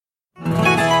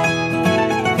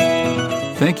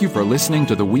Thank you for listening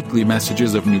to the weekly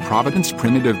messages of New Providence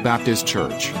Primitive Baptist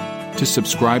Church. To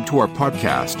subscribe to our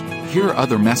podcast, hear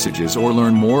other messages, or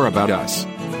learn more about us,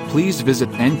 please visit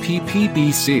nppbc.com.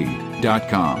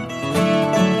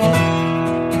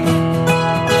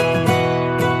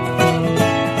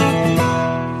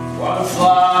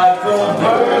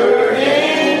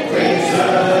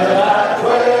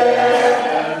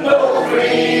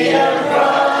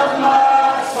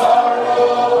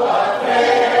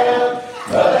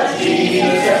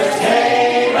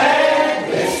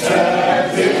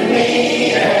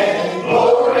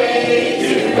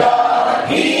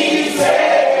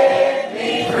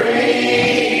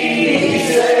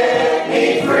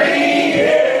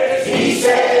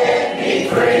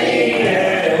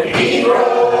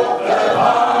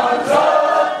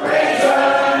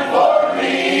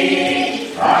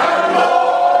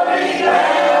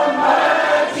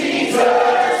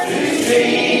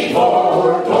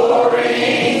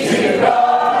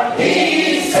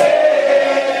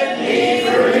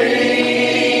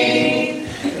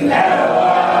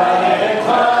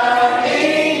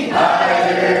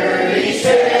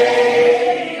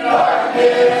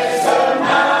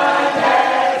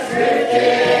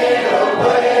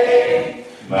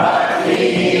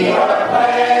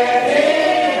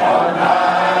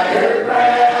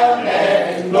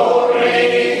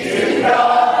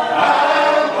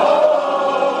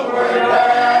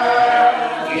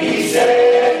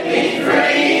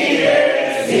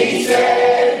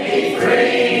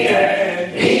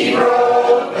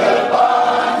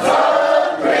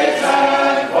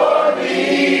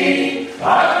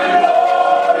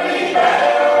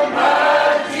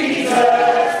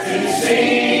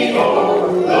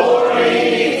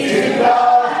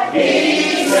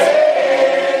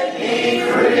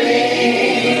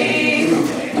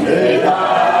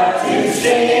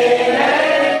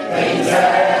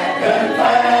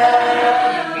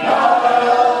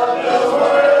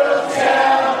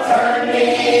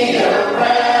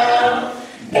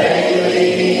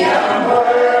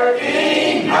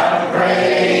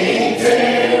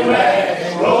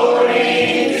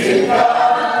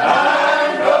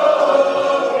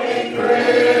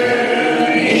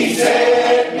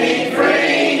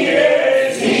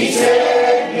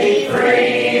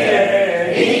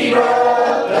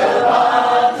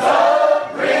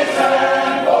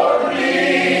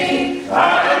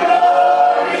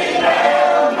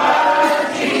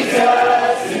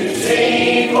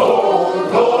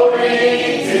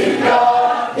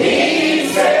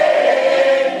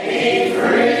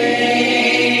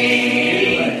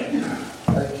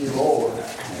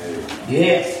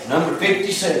 Yes, number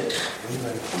 56.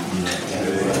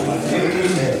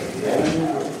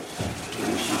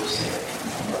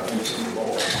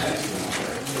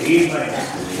 Amen.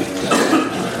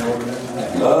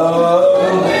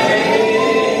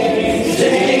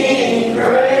 Amazing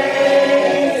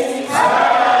grace,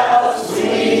 how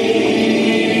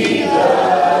sweet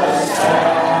the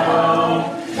sound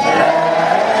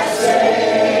that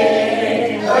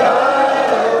saved a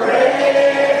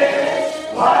wretch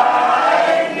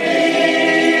like me.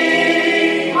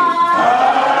 I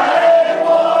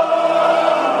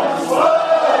once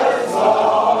was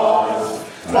lost,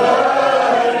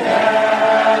 but now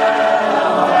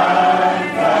I'm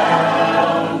found.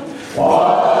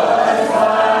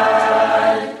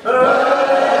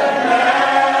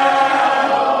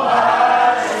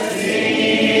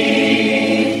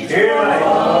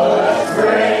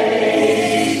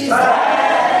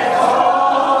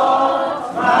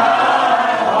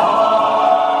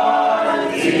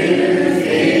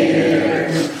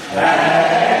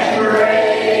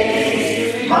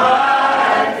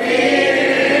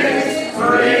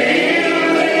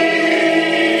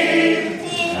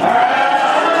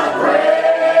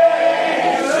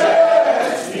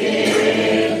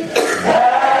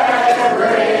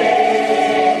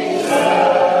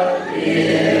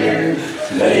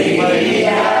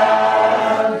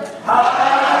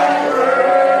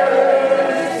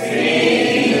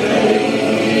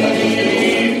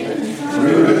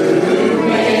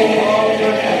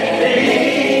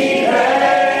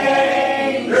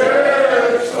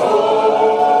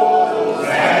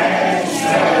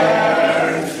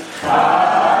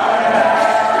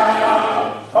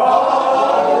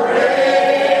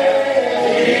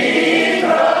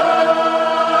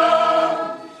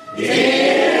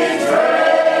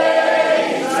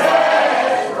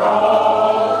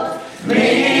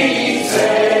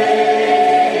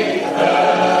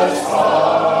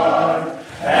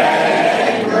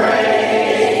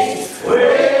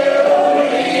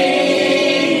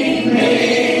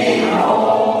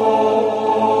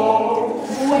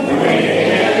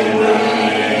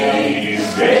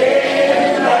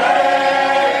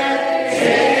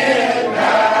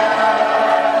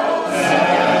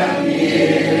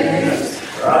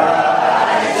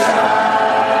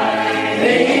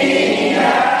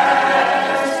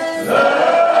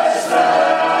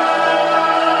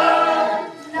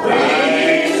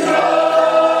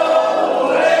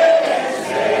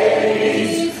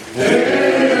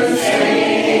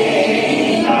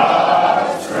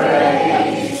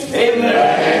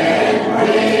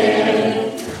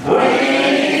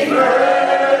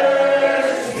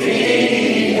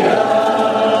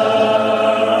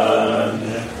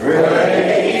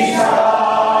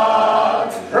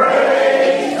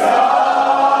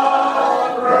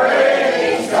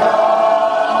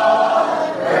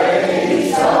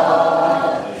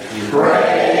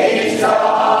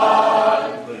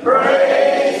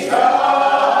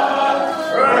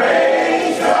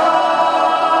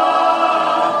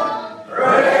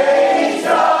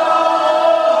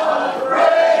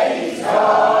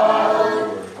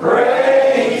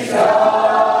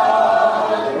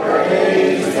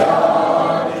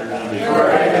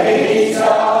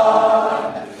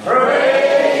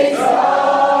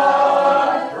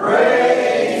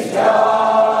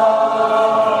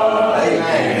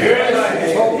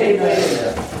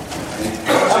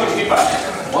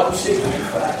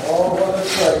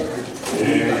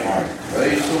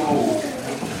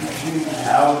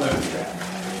 Hallelujah.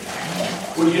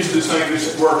 We used to sing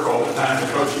this at work all the time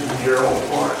because you can hear all the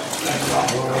parts. Thank God.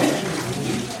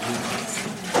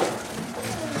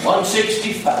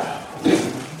 165.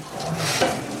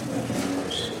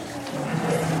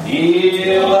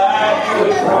 Till at the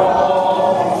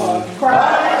cross,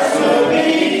 Christ will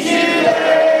meet you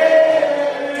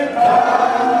there.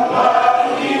 Come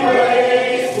while He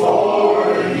waits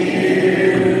for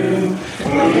you.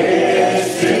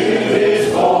 Listen to His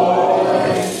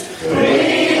voice.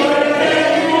 Believe when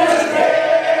you're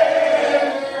there,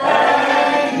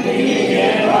 and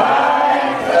begin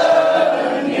life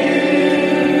anew.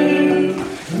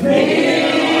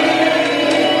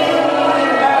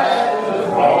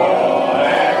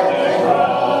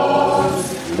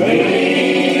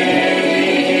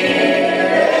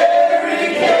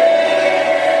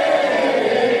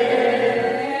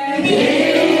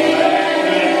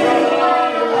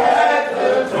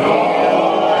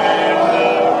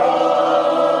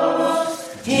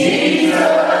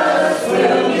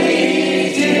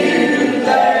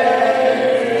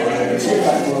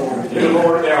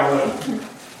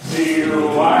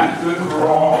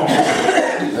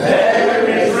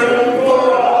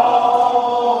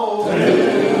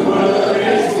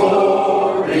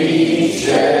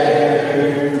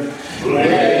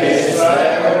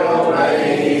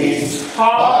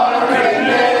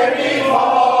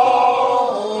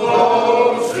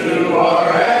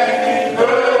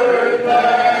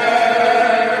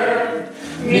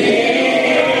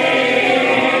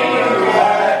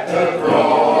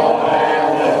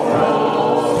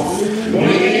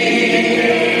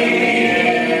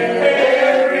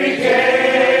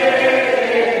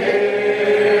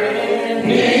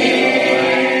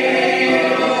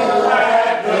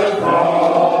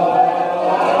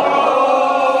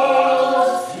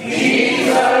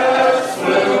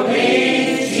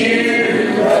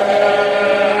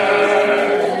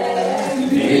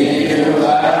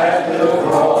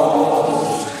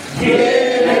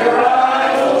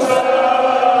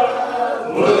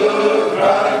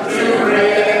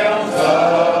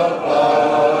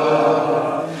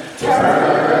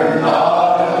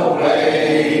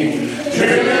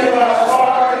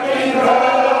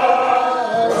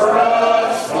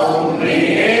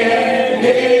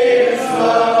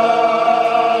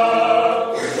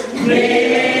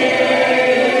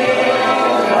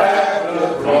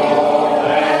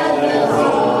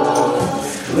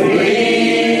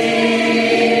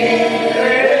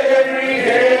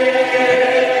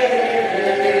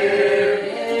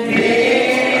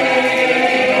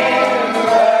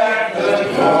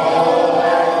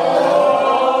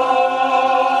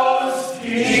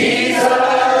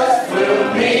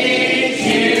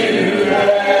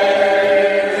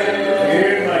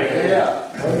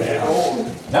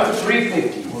 Number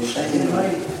 350. We're singing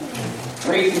right.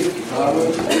 350.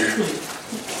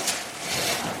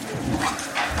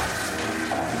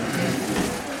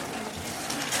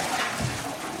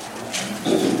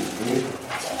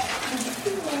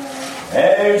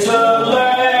 There's a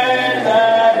land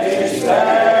that is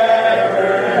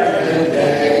fairer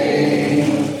today,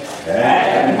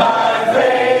 and by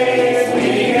faith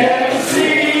we can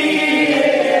see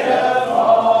it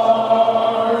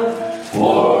afar.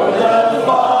 For the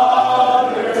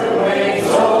Father waits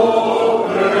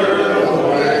over the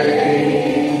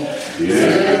way to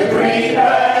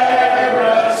prepare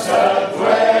us a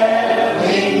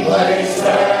dwelling place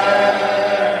there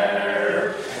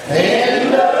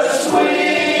in the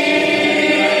sweet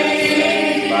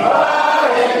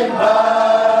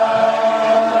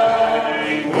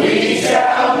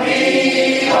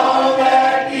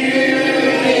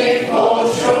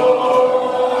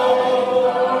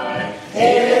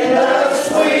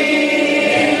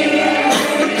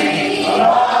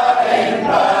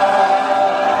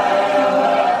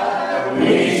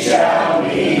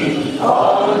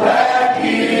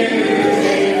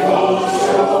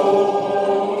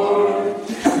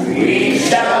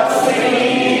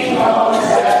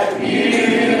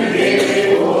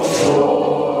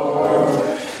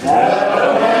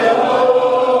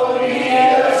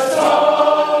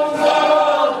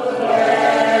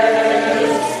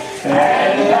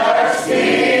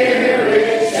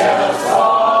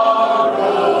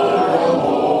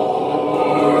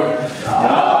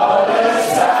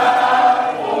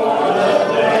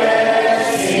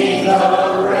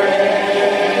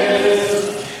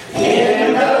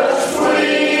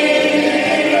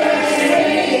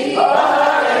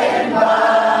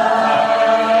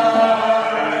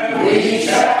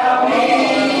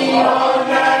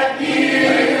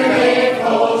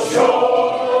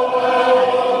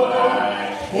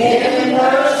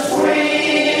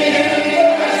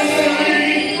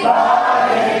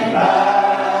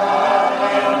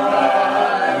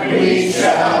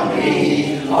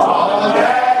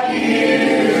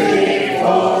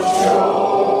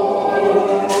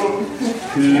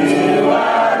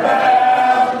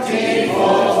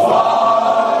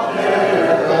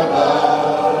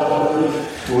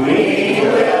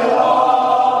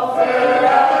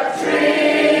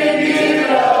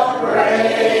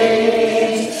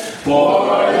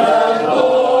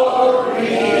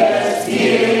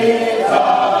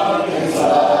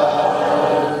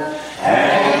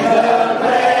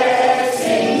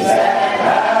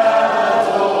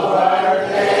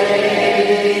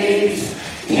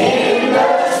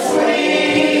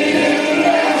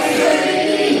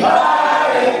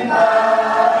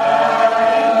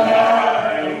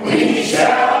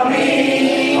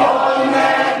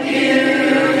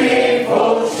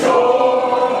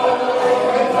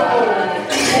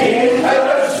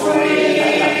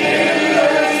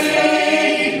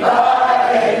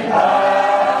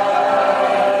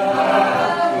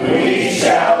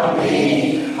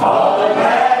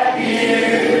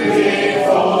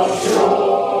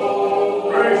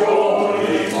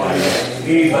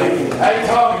Hey,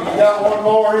 Tommy, you got one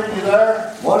more in you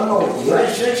there? One more.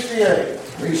 368.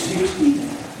 360.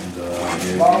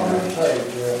 Bottom of the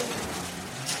page, yeah.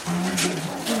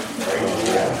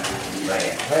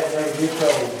 That thing gets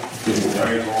old.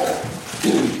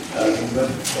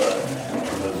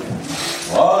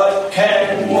 What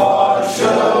can wash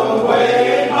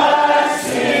away my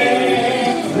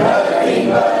sin? Nothing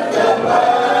but the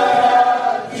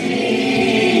blood of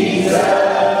Jesus.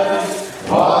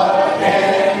 What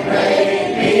can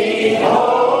make me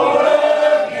whole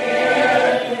again?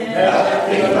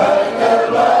 Nothing but the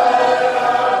blood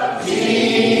of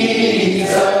Jesus.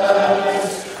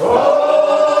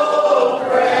 Oh,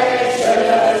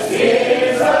 precious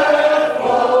is the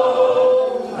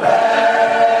flow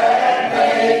that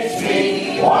makes me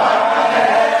white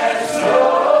as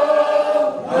snow.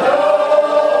 No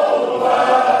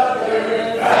other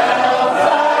fount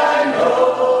I know.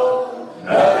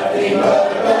 Nothing but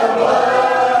the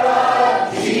blood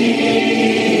of Jesus.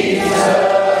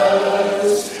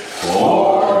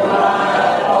 For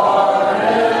my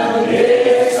pardon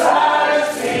is I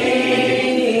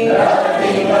see.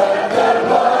 Nothing but the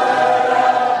blood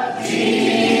of Jesus.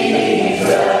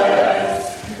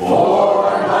 For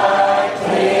my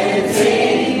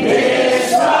cleansing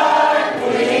is my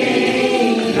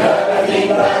plea. Nothing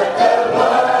but the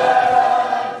blood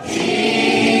of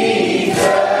Jesus.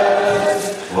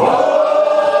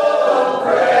 Oh,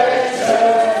 precious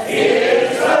is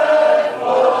the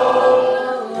flow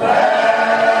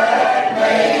that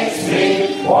makes me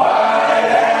white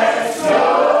as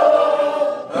snow.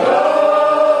 No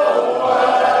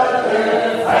other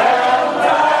fount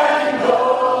I know.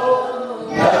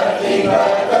 Nothing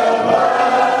but the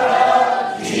blood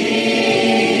of Jesus.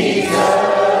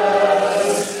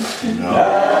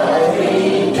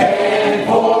 Nothing can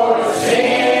for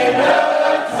sin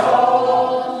atone.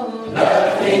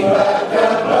 Nothing but the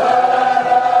blood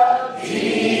of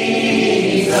Jesus.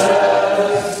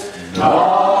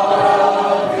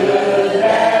 All good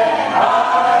that I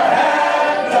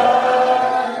have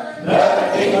done.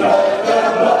 Nothing but the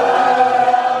blood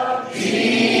of Jesus.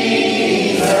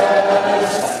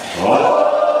 Oh,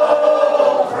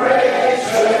 precious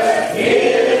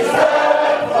is the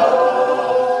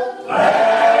flow that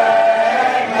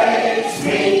makes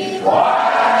me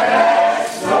white as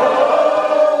snow.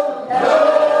 No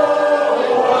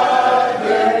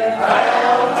other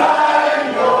fount I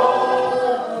know.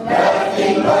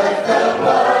 Nothing but the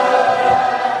blood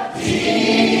of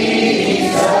Jesus.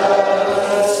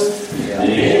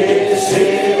 This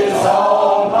is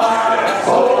all my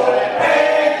hope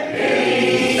and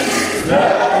peace.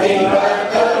 Nothing but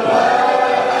the blood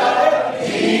of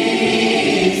Jesus.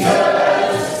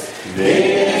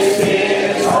 This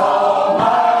is all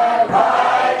my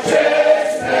righteousness.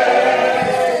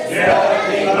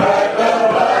 Nothing but the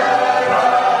blood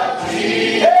of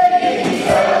Jesus.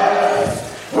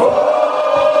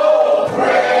 Oh,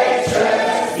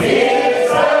 precious is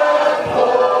the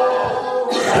flow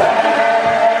that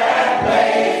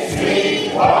makes me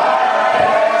white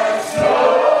as snow.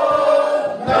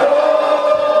 No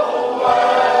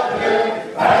other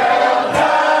fount I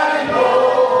know.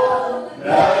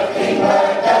 Nothing but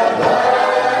the blood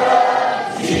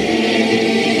of Jesus.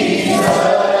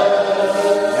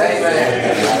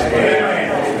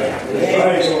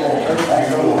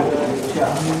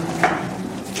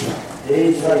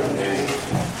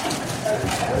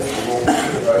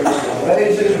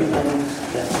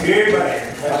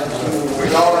 We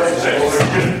already said we're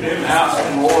good in the house of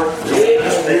the Lord.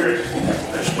 The Spirit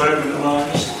that's moving among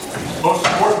us. Most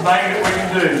important thing that we can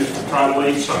do is to try to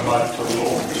lead somebody to the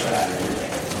Lord.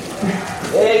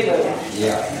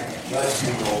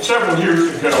 Several years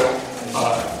ago,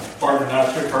 Barbara and I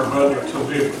took our mother to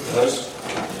live with us,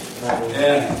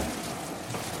 and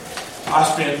I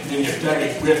spent many a day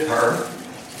with her.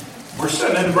 We're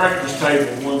sitting at the breakfast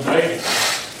table one day.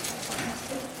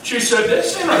 She said,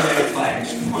 "This internet thing."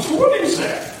 I said, "What is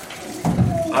that?"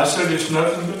 I said, "It's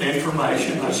nothing but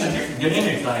information." I said, "You can get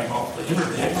anything off the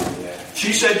internet."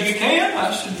 She said, "You can?"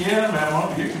 I said, "Yeah,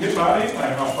 ma'am, you can get about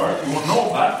anything off there if you want to know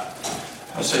about it."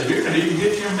 I said, "You can even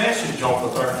get your message off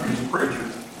of there if you're a preacher."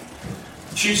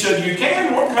 She said, "You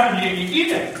can? What kind do you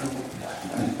get?"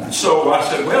 So I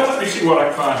said, "Well, let me see what I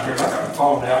can find here." I got my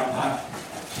phone out and I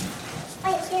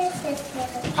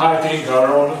typed in, got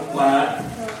her on the line.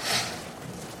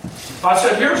 I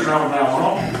said, "Here's number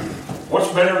 911. What's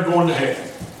better than going to heaven?"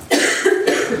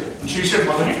 And she said,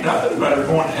 "Well, there ain't nothing better than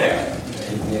going to heaven."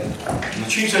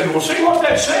 And she said, "Well, see what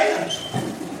that says."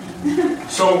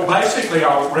 So basically,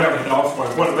 I'll round it off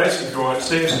with what basically it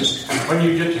says is when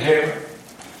you get to heaven,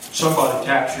 somebody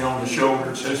taps you on the shoulder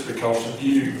and says, "Because of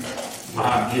you,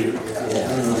 I'm you.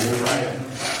 Right?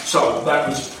 So that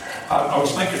was, I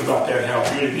was thinking about that, how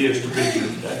good it is to be here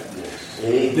today.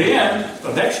 Then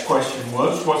the next question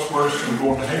was, what's worse than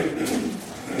going to hell?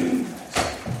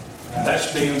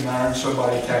 That's being there and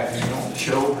somebody tapping you on the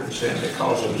shoulder and saying,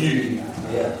 because of you,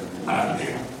 I'm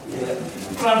here.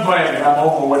 But I'm glad that I'm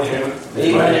on my way to heaven.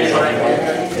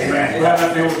 Glad I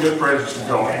feel the good presence of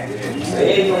God.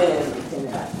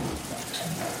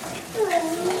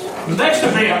 The next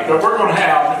event that we're going to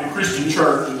have in the Christian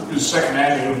church is the second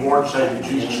advent of the Lord and Savior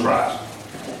Jesus Christ.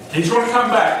 He's going to come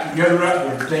back together up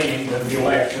the redeemed and the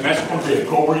elect, and that's going to be a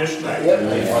glorious day.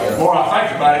 The more I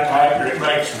think about it, the happier it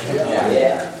makes me.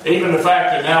 Even the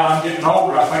fact that now I'm getting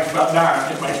older, I think about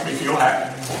dying, it makes me feel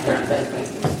happy.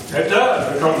 It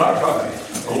does, because I've got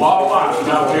a lot of life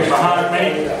out there behind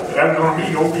me that I'm going to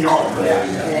be no beyond that.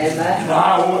 And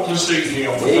I want to see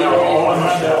Him without all of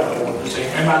my doubt. I want to see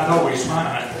Him, and I know He's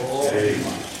mine.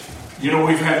 You know,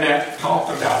 we've had that talked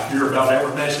about here about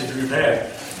every message we've had.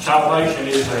 Salvation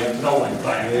is a knowing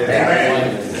thing.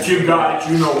 If you've got it,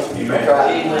 you know it. And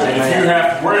if you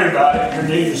have to worry about it, you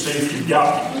need to see if you've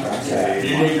got it.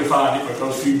 You need to find it,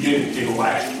 because if you get it, it'll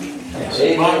last you.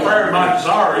 My prayer and my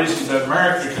desire is that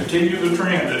America continue the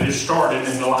trend that has started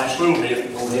in the last little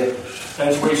bit.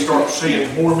 As we start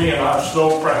seeing more men, I'm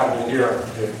so proud to hear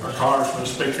our congressmen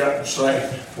speak up and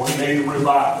say, we need a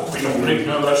revival. We don't need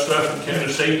none of that stuff in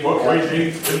Tennessee. What we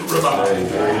need is a revival.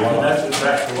 And that's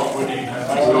exactly what we need.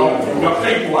 We've got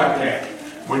people like that.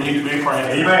 We need to be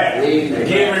praying. Amen.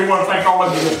 Again, we want to thank all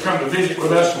of you that come to visit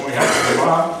with us when we have a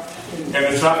revival. And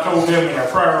as I told them in our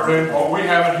prayer room, what we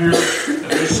have in here in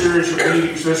this series of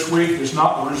meetings this week is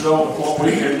not the result of what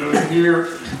we've been doing here,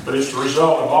 but it's the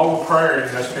result of all the praying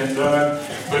that's been done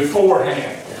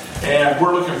beforehand. And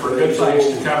we're looking for good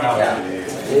things to come out of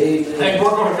it. And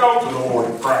we're going to go to the Lord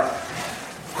in prayer.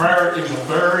 Prayer is a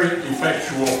very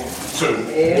effectual tool.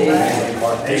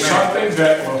 It's something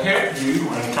that will help you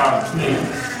in time of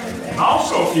need. And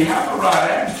also, if you have the right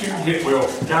attitude, it will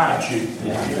guide you.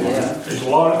 There's a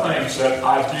lot of things that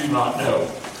I do not know.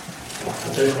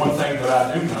 But there's one thing that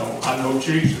I do know. I know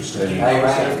Jesus, and He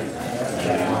knows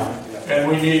everything. And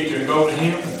we need to go to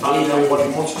Him and find out what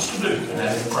He wants us to do. And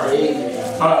that's prayer.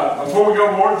 Before we go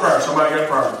to Lord in prayer, somebody got a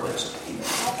prayer request.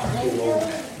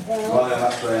 Well, I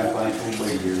say I'm thankful to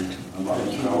be here. I'm not going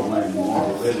to call my name more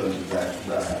religion is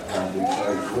actually that. I do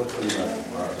say, look for you.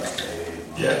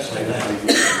 Yes, amen.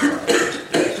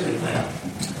 Yes, amen.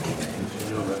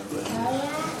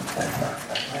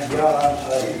 God, I'm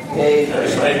saved.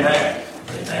 Yes, amen.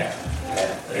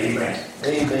 Amen.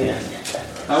 Amen.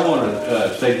 I want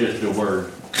to say just a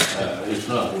word. It's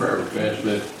not a prayer request,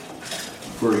 but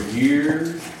for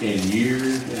years and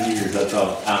years and years, I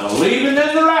thought, I'm believing in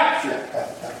the rapture.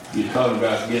 You're talking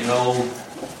about getting old.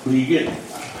 When you get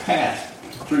past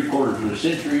 3/4 of a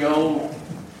century old,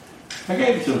 I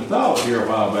gave it some thought here a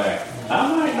while back. I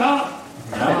might not.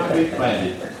 I might be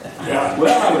planted. Yeah.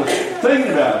 Well, I was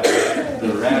thinking about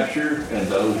the rapture and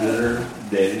those that are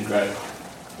dead in Christ.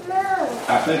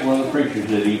 I think one of the preachers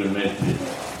that even mentioned it.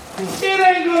 It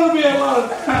ain't going to be a lot of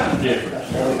time difference.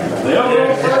 They'll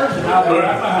go first and I'll be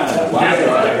right behind them.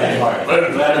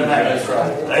 That's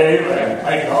right. Amen.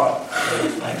 Thank God.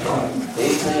 Thank God.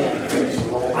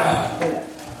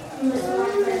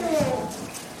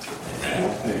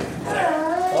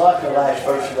 I like the last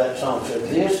verse of that song. Said,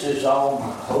 this is all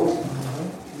my hope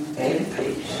and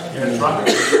peace. That's right.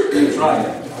 That's right.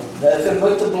 Nothing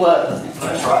but the blood.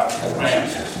 That's right. Amen.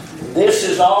 This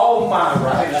is all my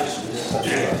righteousness.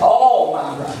 Yes. All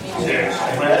my righteousness. Yes.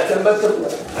 Amen. Nothing but the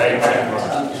blood.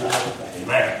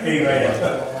 Amen. Amen.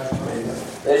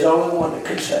 There's only one that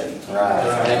can save. Right.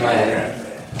 Amen.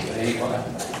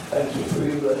 Thank you for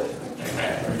your blood.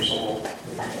 Amen.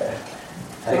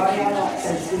 Thank God, you. I'd like to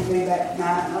say me back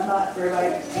tonight. I'd like for everybody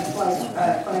to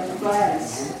pray for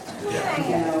Gladys.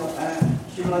 You know,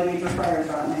 she really needs your prayers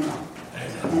right now.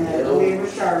 And remember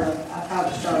Shirley. I talked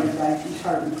to Shirley today. She's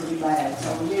hurting pretty bad. So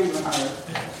remember her.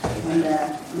 And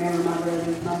remember my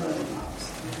brother-in-laws.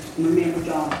 And remember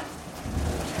John.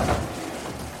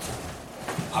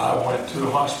 I went to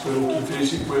the hospital to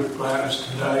visit with Gladys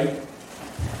today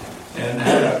and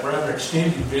had a rather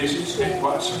extended visit, spent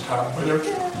quite some time with her,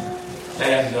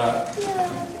 and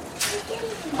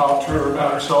talked to her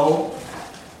about her soul,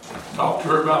 talked to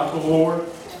her about the Lord,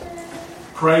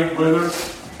 prayed with her,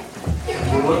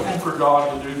 and we're looking for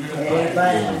God to do good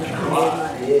things in her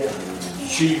life.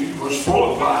 She was full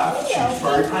of life. She was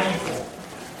very painful,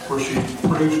 where she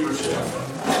bruised herself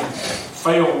and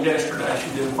failed yesterday. She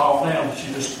didn't fall down, but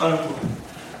she just stumbled.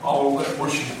 All of that where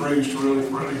she's bruised really,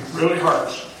 really, really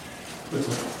hurts. But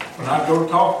when I go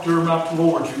talk to her about the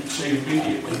Lord, you can see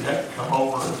immediately that come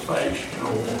over her face. You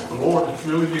know, the Lord is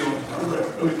really dealing with her.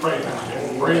 Really pray about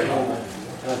that. Pray about it.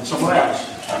 Someone else.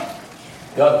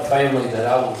 Got a family that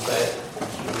I was at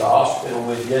the hospital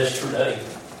with yesterday.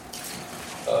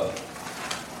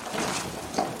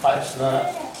 Last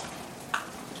night, a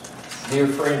dear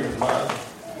friend of mine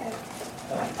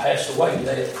passed away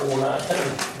today at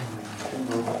 4:19.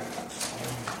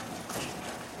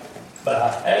 But I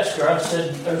asked her, I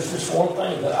said, there's just one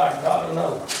thing that I've got to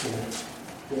know. I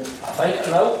think I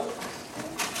know,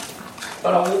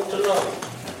 but I want to know.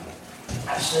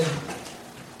 I said,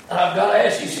 and I've got to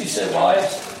ask you. She said, well,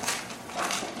 ask.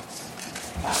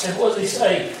 I said, was he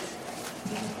saved?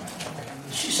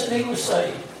 She said he was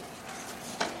saved.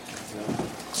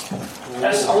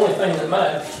 That's the only thing that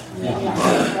matters.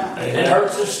 It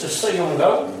hurts us to see them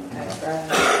go.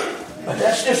 But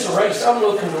that's just a race I'm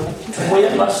looking to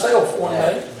win myself one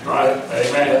day. Right.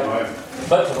 Amen.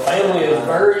 But the family is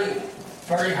very,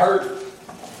 very hurt.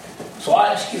 So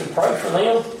I ask you to pray for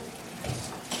them.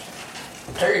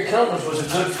 Terry Cummins was a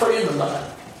good friend of mine.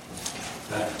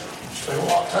 Spent a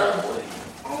lot of time with him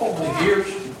over the years.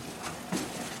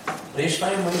 His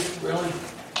family's really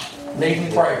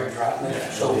needing prayers right now.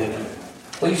 So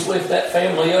please lift that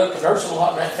family up. There's a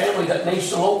lot in that family that needs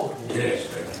the Lord. Yes.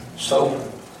 So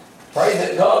pray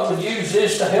that God would use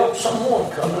this to help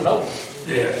someone come to know Him.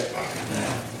 Yes.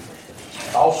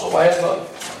 I also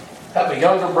have a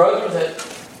younger brother that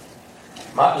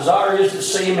my desire is to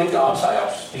see him in God's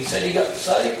house. He said he got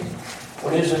saved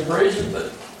when he was in prison,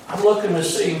 but I'm looking to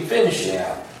see him finish it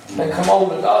out and come on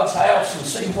to God's house and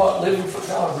see what living for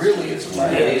God really is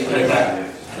about.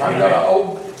 Amen. And I've got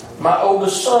my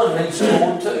oldest son needs the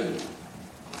Lord too.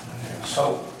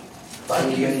 So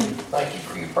thank you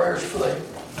for your prayers for them.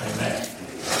 Amen.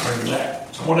 Bring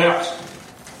that. Someone else.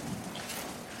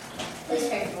 Please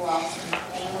pray for the lost in my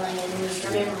family and just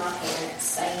remember my parents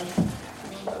saying, I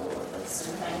need the Lord with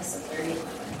some things that they're dealing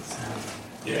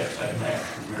with. Yes, amen.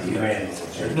 Amen.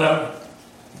 You're done.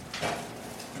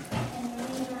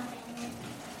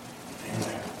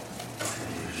 Amen.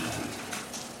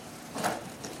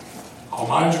 All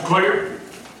minds are clear?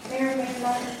 Mary,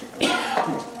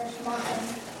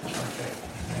 Okay.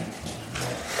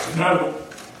 No.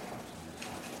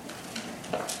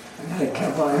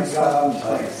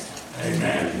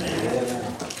 Amen.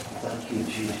 Thank you,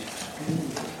 Jesus.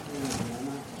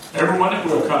 Everyone that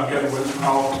will come together with us and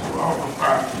all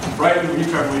right. Right, will you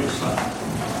come lead us son?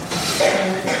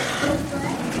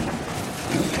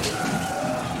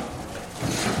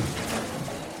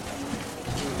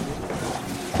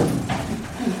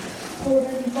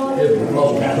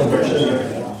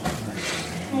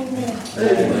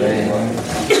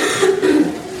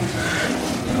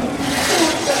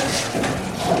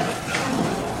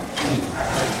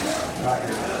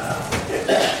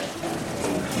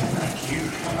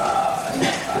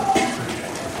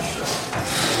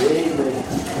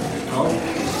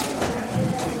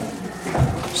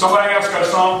 Somebody else got a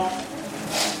song?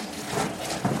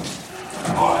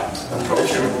 All right.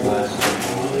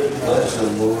 Bless the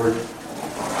Lord.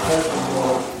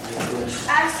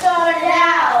 I started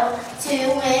out to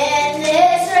win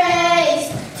this race,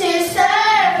 to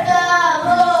serve the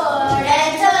Lord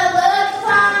and to look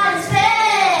upon His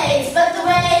face. But the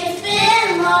way's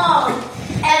been long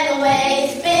and the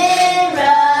way's been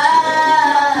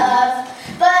rough.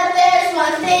 But there's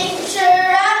one thing for sure,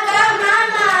 I've got my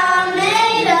mind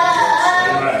made up.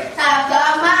 I've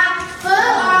got my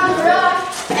foot on the rock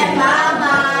and my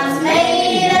mind's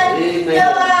made up.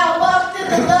 Though I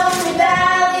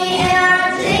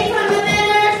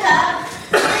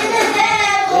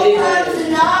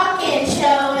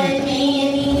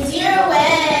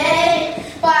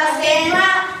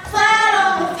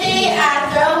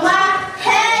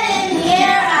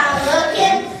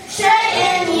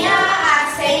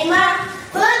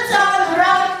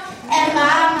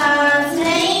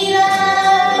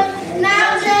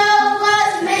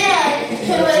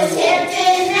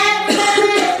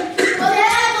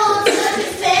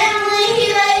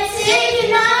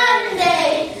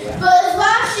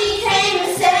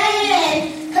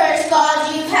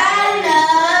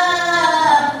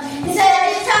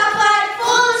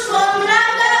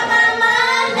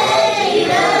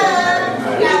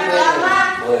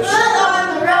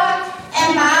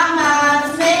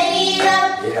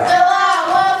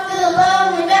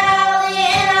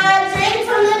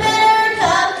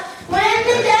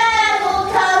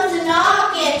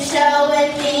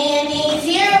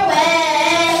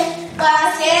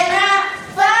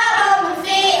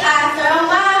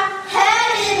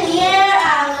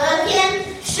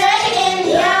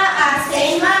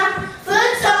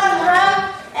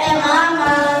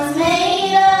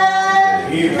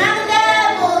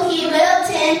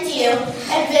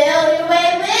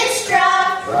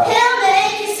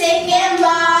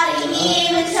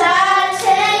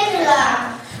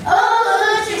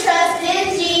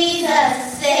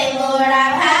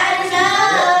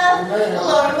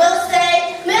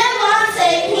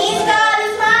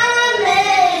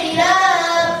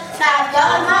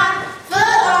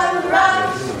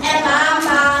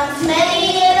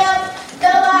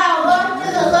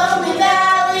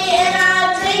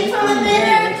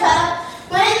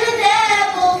When the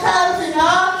devil comes a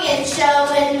knocking,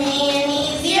 showing me an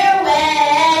easier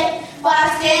way,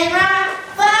 walking right,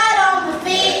 flat on my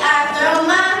feet, I throw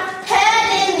my head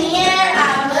in the air.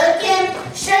 I'm looking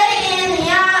straight in the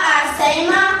eye. I say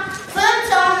my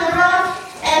foot's on the rock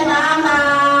and my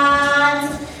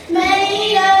mind's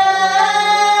made up.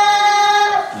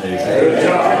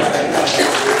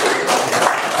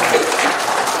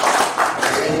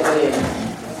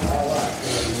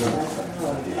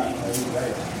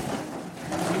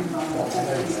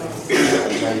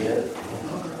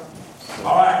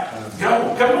 All right,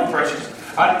 go. Come on, precious.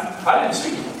 I didn't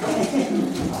see you. Come on.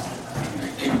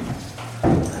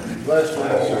 Bless the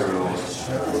Lord.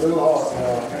 Blue heart,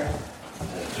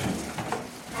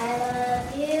 I love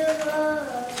you,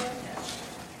 Lord,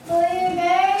 for your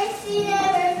mercy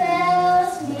never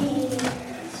fails me.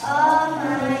 All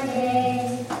my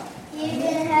days, you've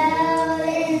been held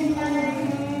in my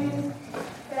hand.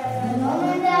 From the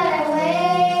moment that I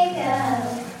wake up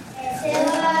until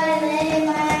I lay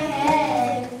my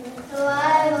head, so I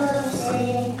will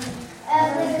sing of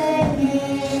the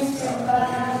goodness of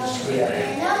God.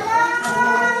 And all my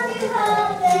life you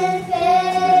have been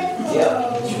faithful. Yeah.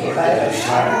 You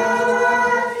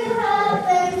have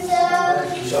been so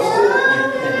good.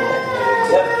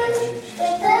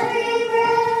 With every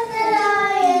breath that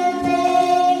I am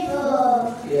able,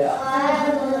 Yeah. I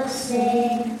will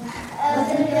sing of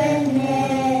the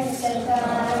goodness of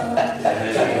God. I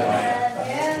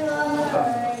love your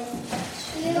voice.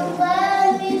 You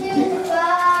led me through the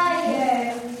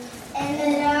fire and the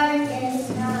darkest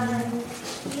night.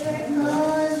 You are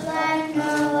close like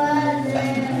no other.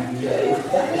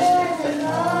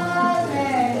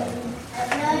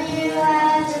 I've known you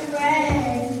as a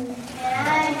friend, and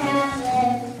I have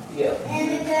lived in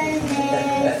the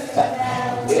goodness of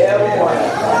God. Yeah, boy.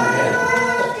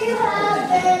 You have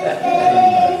been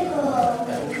faithful,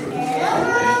 and all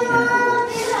my life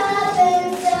you have been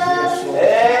so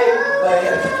good.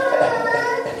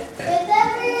 With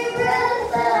every breath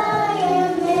that I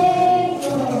am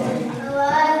able,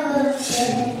 I will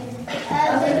sing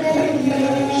of the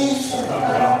goodness of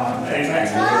God. Amen.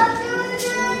 God, your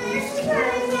goodness is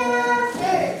running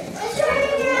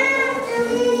after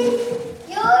me.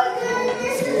 Your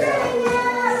goodness is running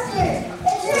after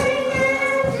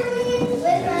me.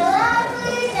 With my life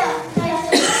laid down, I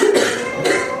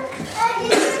surrender. I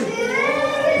give you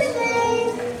everything,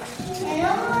 and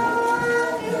all my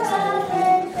life you have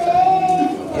been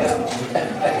faithful. And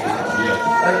all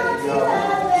my life you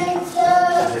have been so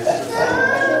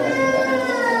good.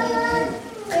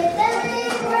 With every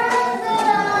breath that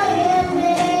I am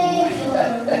able,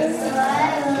 so I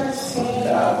will sing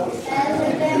of the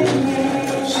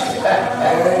goodness of God.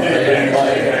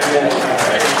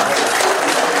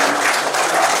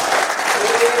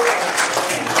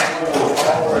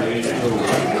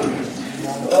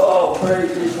 Oh,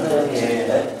 praise His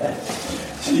name.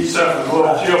 See some of the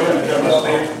little children that must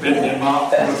be forbidden in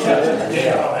mouth. I'm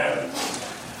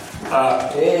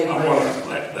going to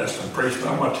let Leslie preach, but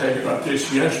I'm going to tell you about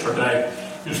this yesterday.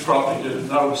 You probably didn't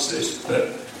notice this, but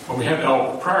when we had the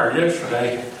altar prayer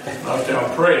yesterday, I was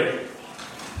down praying.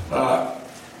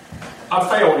 I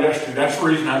failed yesterday. That's the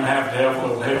reason I'm having to have a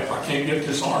little help. I can't get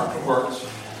this arm to work.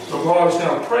 So while I was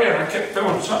down praying, I kept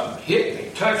feeling something hit me,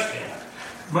 touched me.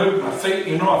 Moved my feet,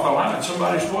 I thought I'm in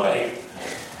somebody's way.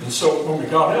 And so when we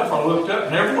got up, I looked up,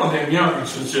 and every one of them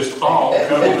youngins was just all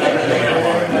coming out of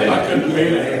the I couldn't have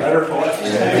been in a better place.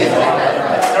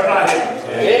 Come on in.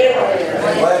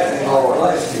 Bless you, Lord.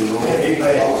 Bless you, Lord.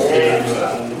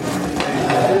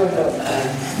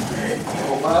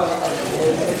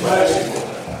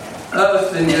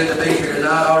 It's been good to be here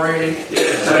tonight already.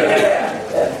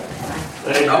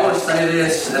 I want to say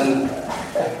this, and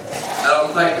I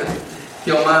don't think that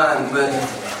he'll mind, but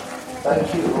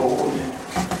Thank you, Lord.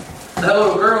 that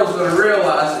little girl's going to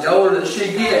realize the older that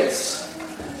she gets,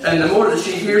 and the more that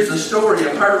she hears the story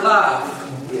of her life,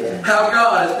 how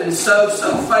God has been so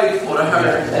faithful to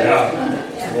her.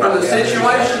 From the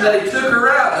situation that He took her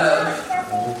out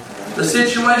of, the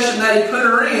situation that He put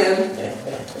her in,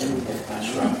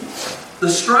 the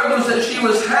struggles that she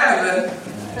was having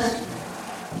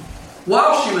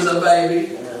while she was a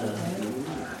baby.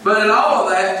 But in all of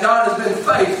that, God has been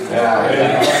faithful.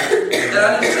 And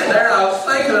I just sat there and I was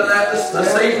thinking of that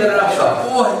this evening, and I thought,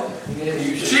 boy,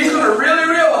 she's going to really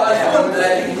realize one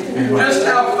day just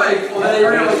how faithful that He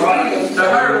really is to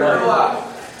her in her life.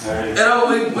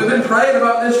 We've been praying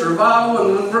about this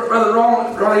revival, and Brother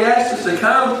Ronnie asked us to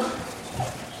come.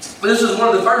 This is one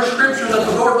of the first scriptures that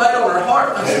the Lord laid on her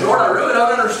heart. I said, Lord, I really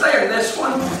don't understand this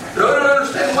one. I really don't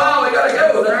understand why we got to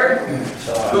go there.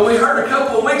 But we heard a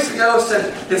couple of weeks ago Ghost, and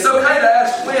it's okay to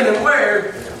ask when and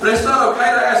where, but it's not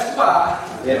okay to ask why.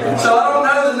 So I don't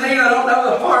know the need, I don't know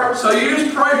the heart, so you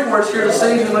just pray for us here this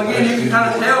evening. Again, you can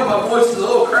kind of tell my voice is a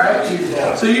little cracky.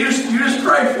 So you just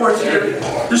pray for us here.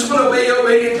 Just want to be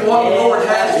obedient to what the Lord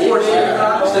has for us here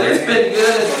tonight. So it's been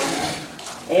good.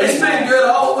 It's been good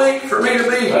all week for me to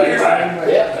be here.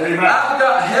 I've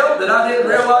got help that I didn't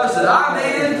realize that I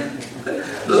needed.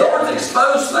 The Lord's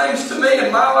exposed things to me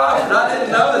in my life that I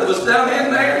didn't know that was down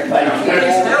in there.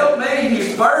 He's helped me.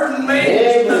 He's burdened me.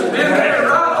 He's been there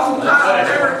right on time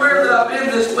everywhere that I've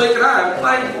been this week, and I am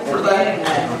thankful for that.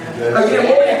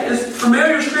 Again, it's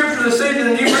familiar scripture this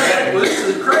evening, and you read it. Well, this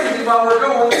is crazy while we're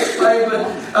going this way, but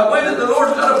I believe that the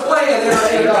Lord's got a plan in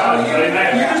it.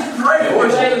 You just pray for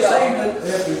us this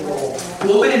evening.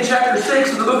 We'll be in chapter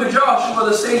 6 of the book of Joshua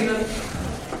this evening.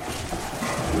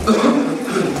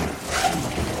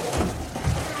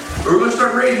 We're going to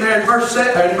start reading there in verse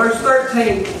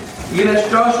 13. Again, that's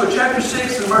Joshua chapter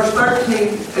 6 and verse 13.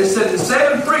 It said, the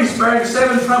 7 priests bearing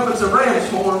 7 trumpets of ram's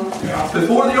horn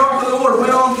before the ark of the Lord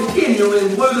went on continually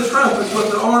and blew the trumpets, but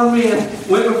the armed men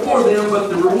went before them, but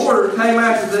the rewarder came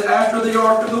after the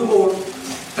ark of the Lord.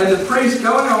 And the priests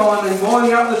going on and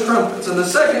blowing out the trumpets. And the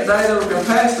second day they were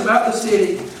compassed about the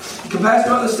city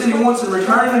once and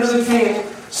returned into the camp.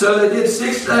 So they did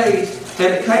 6 days.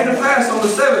 And it came to pass on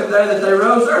the 7th day that they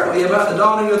rose early about the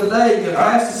dawning of the day and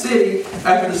compassed the city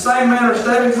after the same manner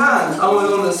 7 times.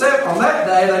 Only on that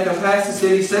day they compassed the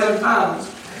city 7 times.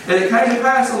 And it came to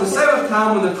pass on the 7th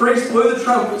time when the priests blew the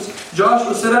trumpets,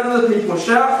 Joshua said unto the people,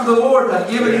 shout, for the Lord hath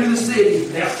given you the city,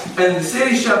 and the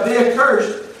city shall be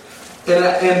accursed,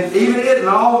 and even it and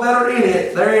all that are in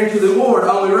it therein to the Lord.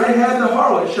 Only Rahab the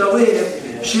harlot shall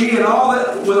live, she and all that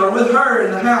are with her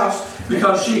in the house,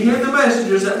 because she hid the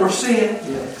messengers that were sent.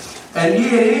 And ye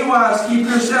in any wise keep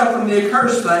yourself from the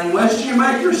accursed thing, lest you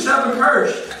make yourself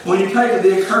accursed when you take of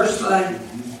the accursed thing.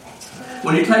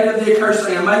 When you take of the accursed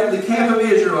thing and make the camp of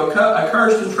Israel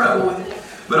accursed and trouble with it.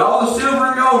 But all the silver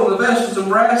and gold and the vessels of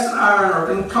brass and iron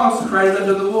are consecrated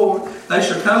unto the Lord. They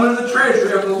shall come into the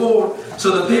treasury of the Lord.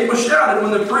 So the people shouted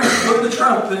when the priest blew the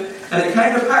trumpet. And it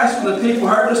came to pass when the people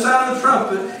heard the sound of the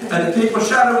trumpet, and the people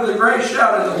shouted with a great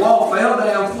shout, and the wall fell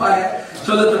down flat,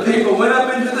 so that the people went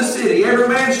up into the city, every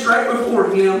man straight before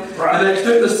him, and they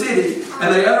took the city,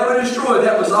 and they utterly destroyed.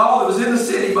 That was all that was in the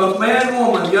city, both man and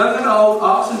woman, young and old,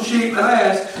 ox and sheep and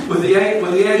ass, with the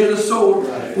edge of the sword.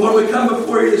 Lord, we come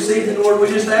before you this evening, Lord. We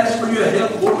just ask for your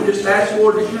help, Lord. We just ask,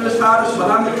 Lord, that you just hide us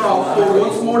behind the cross, Lord,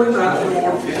 once more tonight,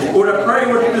 Lord. Lord, I pray,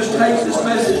 Lord, you just take this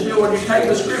message, Lord. You take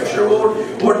the scripture, Lord.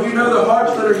 Lord, you know the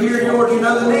hearts that are here, Lord. You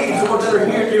know the needs, Lord, that are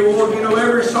here, dear Lord. You know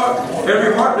every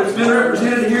heart that's been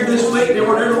represented here this week, dear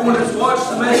Lord. Everyone that's watched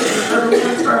the message, everyone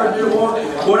that's heard, dear Lord.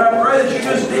 Lord, I pray that you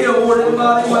just deal, Lord, in a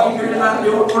mighty way here tonight,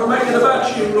 dear Lord. Lord, make it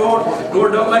about you, Lord.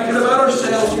 Lord, don't make it about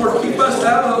ourselves. Lord, keep us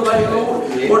out of the way,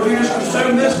 Lord. Lord, you just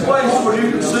consume this place, Lord.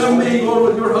 You consume me,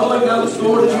 Lord, with your Holy Ghost,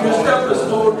 Lord. And you just help us,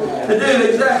 Lord, to do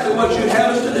exactly what you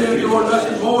have us to do, dear Lord.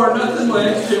 Nothing more, nothing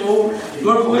less, dear Lord.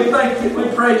 Lord, we thank you, we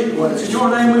praise you, Lord. It's in your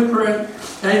name we pray.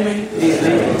 Amen.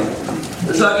 Amen.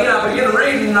 So again, I began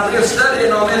reading, I began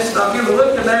studying on this, and I began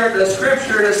looking there at the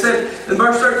scripture, and it said, in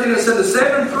verse 13, it said, the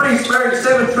 7 priests bearing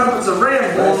 7 trumpets of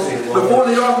ram's horns before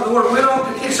the ark of the Lord went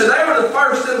on to kiss. So they were the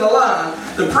first in the line.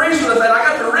 The priests were the first. I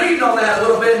got to reading on that a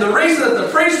little bit, and the reason that the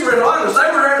priests were in line was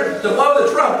they were there to blow the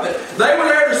trumpet. They were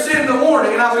there to send the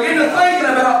warning, and I began to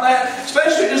thinking about that,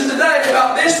 especially just today,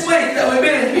 about this week that we've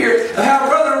been in here, of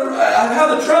how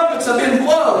the trumpets have been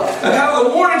blown, of how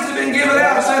the warnings have been given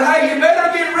out, saying, hey, you better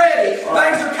get ready.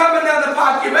 Things are coming down the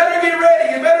pike. You better get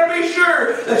ready. You better be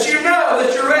sure that you know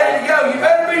that you're ready to go. You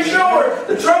better be sure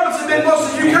the trumpets have been blown.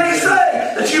 You can't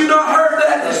say that you've not heard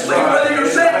that this week. Whether you're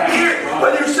sitting here,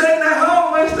 whether you're sitting at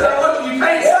home, you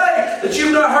can't say that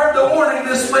you've not heard the warning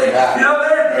this week. You know,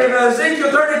 there in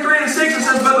Ezekiel 33 and 6 it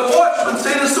says, but the watchman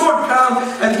see the sword come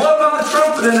and blow on the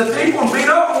trumpet, and the people be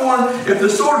not warned. If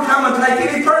the sword come and take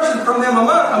any person from them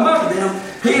among them,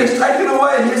 he has taken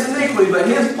away his iniquity, but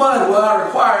his blood will I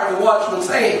require at the watchman's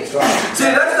hands. See,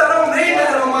 I don't need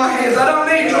that on my hands. I don't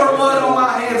need your blood on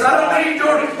my hands. I don't need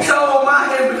your soul on my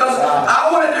hands, because I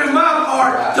want to do my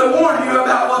part to warn you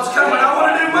about what's coming. I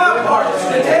want to do my part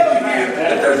to tell you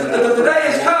that the day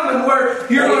is coming where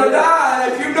you're going to die.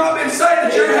 And if you've not been saved,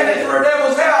 that you're headed for a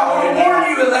devil's hell. I want to warn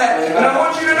you of that. And I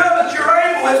want you to know that your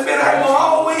able has been able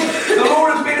all week. The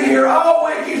Lord has been here all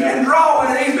week. He's been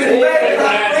drawing, and He's been begging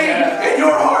in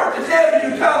your heart to tell you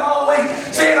to come all week.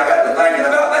 See, and I got to thinking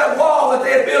about that wall that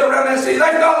they had built around that city.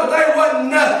 They thought that there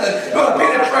wasn't nothing going to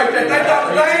penetrate that. They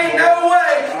thought that there ain't no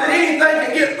way that anything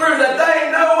could get through that. There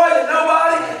ain't no way that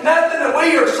nothing that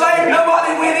we are saved,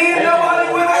 nobody went in,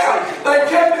 nobody went out.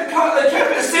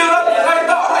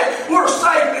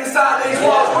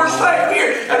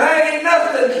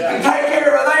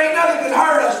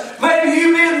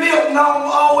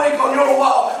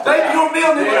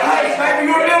 you're building with hate.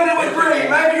 Maybe you're building with greed.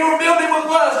 Maybe you're building with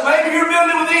lust. Maybe you're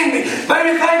building with envy.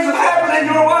 Maybe things have happened in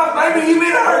your life. Maybe you've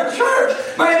been hurt in church.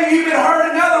 Maybe you've been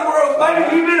hurt in other worlds.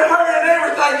 Maybe you've been hurt in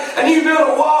everything. And you build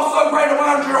a wall so great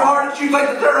around your heart that you think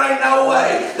that there ain't no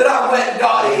way that I'm letting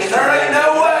God in. There ain't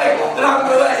no way that I'm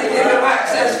going to let Him give Him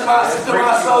access to my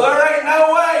soul. There ain't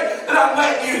no way that I'm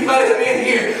letting you let Him in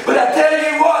here. But I tell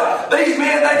you what, these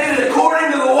men, they did it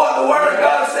according to what the Word of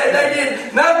God said. They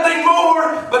did nothing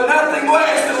more, but nothing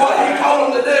less than what He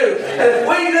told them to do. And if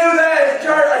we do that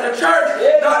as a church,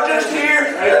 not just here,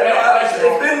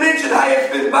 it's been mentioned, hey,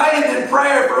 it's been bathed in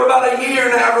prayer for about a year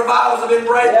now. Revivals have been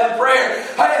bathed in prayer.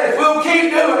 Hey, if we'll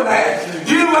keep doing that,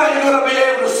 you ain't going to be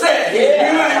able to sit. You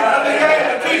ain't going to be able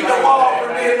to keep the wall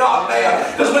from being knocked down.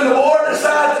 Because when the Lord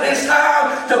decides that it's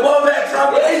time to blow that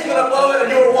trumpet, He's going to blow it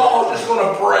and your wall is just going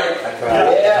to break.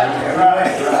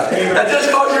 And just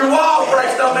because your wall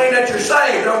breaks don't mean that you're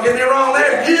saved. Don't get me wrong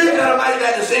there. You've got to make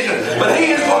that decision. But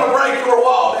He is going to break your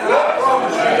wall. And I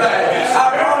promise you that. I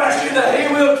promise you that He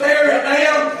will tear it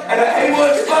down and that He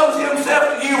will expose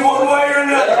Himself to you one way or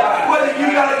another. Whether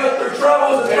you got to go through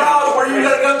troubles and trials, where you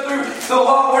got to go through the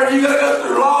law, where you got to go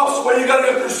through loss, where you got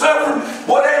to go through suffering,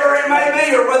 whatever it may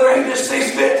be, or whether He just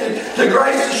sees fit to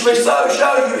graciously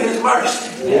show you His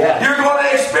mercy. Yeah. You're going to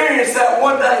experience that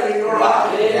one day in your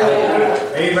life.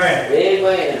 Amen.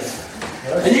 Amen.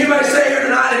 And you may sit here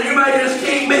tonight and you may just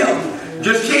keep building.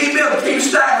 Just keep building. Keep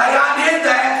stacking. Hey, I did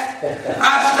that.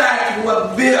 I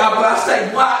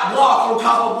stacked block on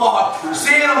top of block.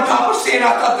 Sin on top of sin.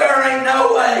 I thought there ain't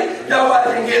no way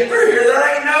nobody can get through here. There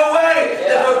ain't no way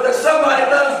that somebody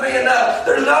loves me enough.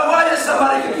 There's no way that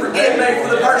somebody can forgive me for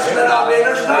the person that I've been.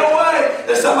 There's no way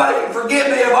that somebody can forgive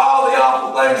me of all the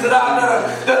awful things that I've done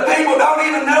that people don't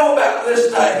even know about this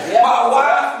day. My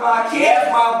wife, my kids,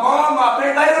 my mom, my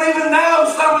parents, they don't even know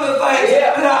some of the things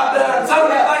that I've done. Some of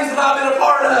the things that I've been a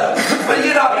part of. But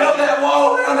yet I built that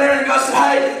wall down there and God said,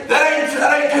 hey, that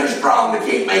ain't too strong to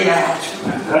keep me out.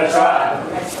 That's right.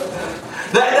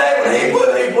 That day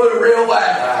when he blew real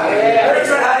loud. He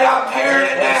said, hey, I'm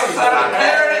tearing it down, son. I'm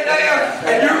tearing it down.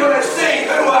 And you're going to see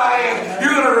who I am.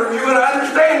 You're going to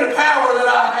understand the power that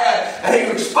I have. And He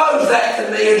exposed that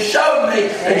to me and showed me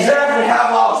exactly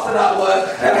how lost that I was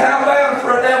and how bound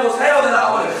for a devil's hell that I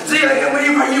was. See,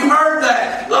 you heard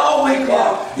that all week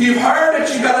long. You've heard that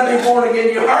you've got to be born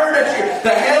again. You heard that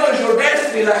the hell is your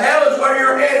destiny. The hell is where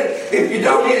you're headed if you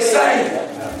don't get saved.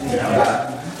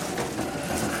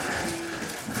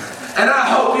 And I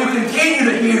hope you continue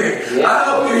to hear it. I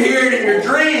hope you hear it in your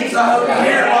dreams. I hope you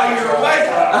hear it while you're awake.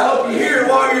 I hope you hear it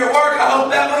while you're at work. I hope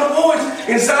that little voice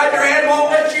inside your head won't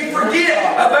let you forget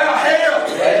about hell.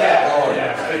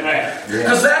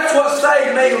 Because that's what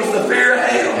saved me, was the fear of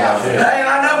hell. Hey, and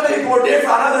I know people are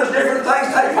different. I know there's different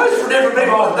things take place for different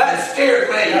people, but that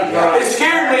scared me. It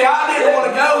scared me. I didn't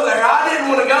want to go there. I didn't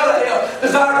want to go to hell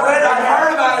because I'd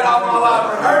heard about it all my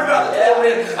life. I'd heard about the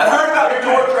torment. I'd heard about the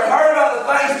torture. I'd heard about the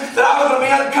things that I was going to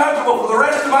be uncomfortable for the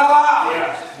rest of my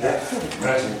life.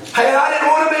 Hey, I didn't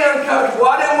want to be uncomfortable.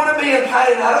 I didn't want to be in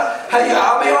pain.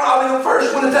 I'll be the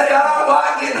first one to tell you I don't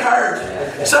like getting hurt.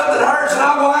 Something hurts and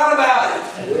I whine about it.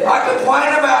 I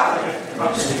complain about it.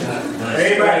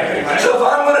 Amen. So if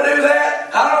I'm going to do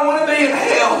that, I don't want to be in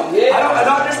hell.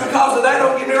 Not just because of that,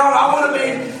 don't get me wrong. I want to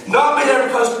not be there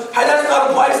because, hey, that's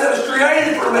not a place that was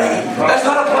created for me. That's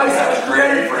not a place that was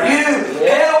created for you.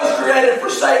 Hell was created for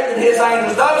Satan and his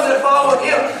angels. Those that follow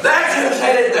him, that's who's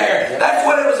headed there. That's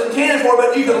what it was intended for.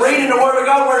 But you can read in the Word of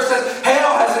God where it says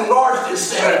hell has enlarged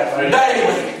itself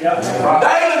daily.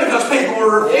 Daily, because people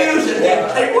were refusing him.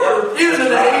 People were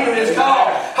refusing to heed his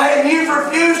call. Hey, and you've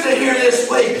refused to hear this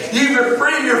week. You've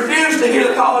refused to hear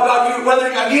the call of God.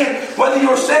 Whether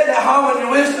you're sitting at home and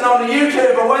you're listening on the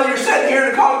YouTube, or whether you're sitting here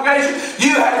in the congregation,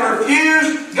 you have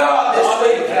refused God this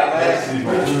week.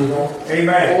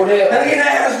 Amen. And again,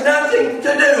 that has nothing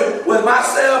to do with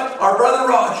myself or Brother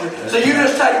Roger. So you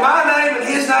just take my name and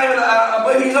his name, and I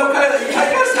believe he's okay that you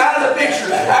take us out of the picture,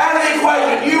 out of the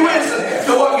equation. You listen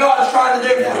to what God is trying to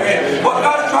do for you. What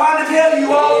God is trying to tell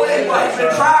you all this way. He's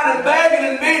been trying and begging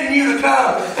and bidding you to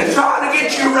come and trying to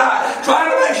get you right. Trying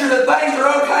to make sure that things are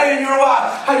okay in your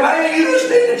life. Hey, maybe you just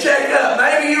need to check up.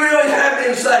 Maybe you really have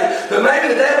been saved. But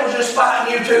maybe the devil's just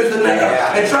fighting you tooth and nail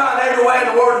and trying every way in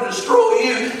the world to destroy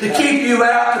you, to keep you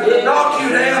out, to knock you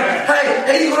down.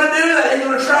 Hey, he's going to do that. He's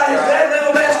going to try his very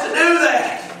little best to do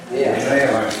that.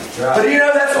 But you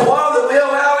know, that's a wall that we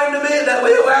allow him to build, that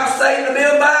we allow Satan to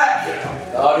build back.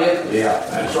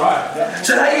 That's right.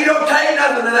 So hey, you don't take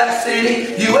nothing to that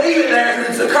city. You leave it there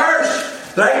because it's a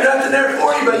curse. There ain't nothing there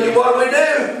for you, but what do we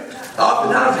do?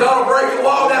 Oftentimes God will break a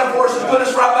wall down for us and put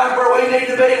us right back where we need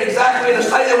to be and exactly in the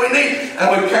state that we need. And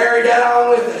we carry that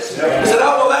on with us. He said,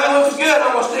 oh, well, that looks good.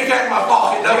 I'm going to stick that in my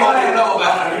pocket. Nobody will know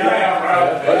about it.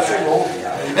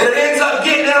 And it ends up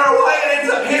getting in our way. It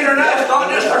ends up hindering us, not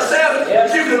just ourselves.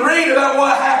 But you can read about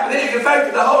what happened. It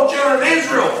affected the whole children of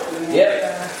Israel.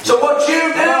 So what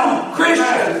you do,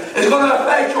 Christian, is going to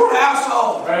affect your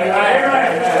household. It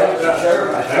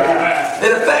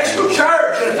affects your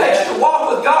church. It affects your walk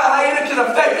with God. It can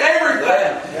affect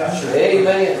everything.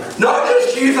 Amen. Not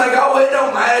just you think, oh, it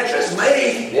don't matter. It's just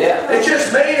me. It's just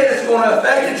me that it's going to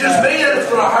affect. It's just me that it's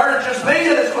going to hurt. It's just me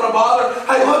that it's going to bother.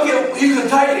 Hey, look at, you can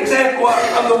take an example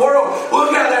of the world.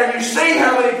 Look out there and you see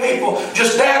how many people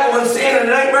just dabble in sin, and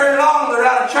it ain't very long they're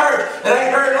out of church. It ain't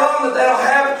very long that they don't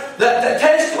have that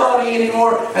testimony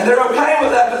anymore, and they're okay with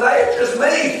that because it's just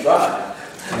me.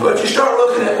 But you start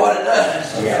looking at what it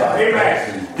does.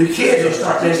 Amen. The kids will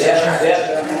start missing church.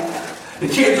 The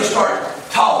kids will start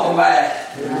talking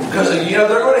back because they're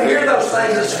going to hear those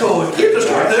things at school. The kids will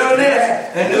start doing this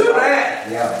and doing that.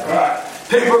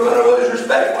 People are going to lose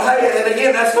respect. Well, hey, and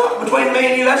again, that's not between me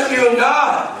and you. That's you and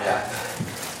God.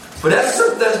 But that's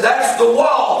the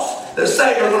walls that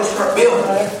Satan is going to start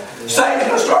building. Satan's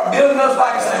going to start building those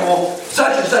back and saying, well,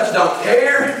 such and such don't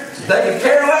care. They can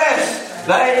care less.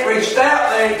 They ain't reached out.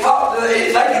 They ain't talked.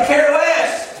 They can care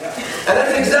less. And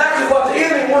that's exactly what the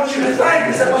enemy wants you to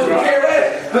think. Is that we can care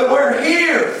less. But we're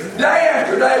here day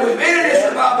after day. We've been in this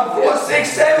revival for 6,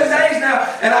 7 days now.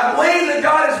 And I believe that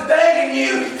God is begging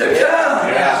you to come.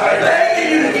 Begging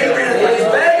you to get rid of things.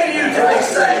 Begging you to be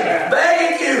saved.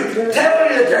 Begging you,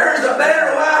 telling you that there is a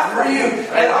better life for you.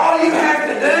 And all you have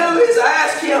to do is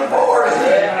ask Him for it.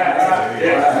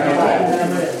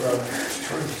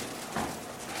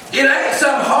 It ain't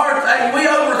some hard thing. We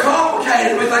overcomplicate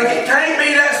it. We think it can't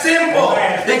be that simple.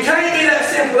 It can't be that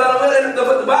simple.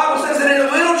 But the Bible says that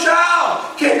a little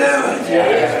child can do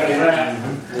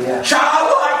it.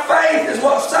 Childlike faith is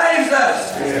what saves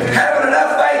us. Having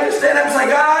enough faith to stand up and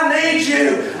say, God, I need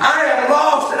you. I am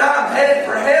lost and I'm headed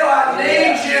for hell. I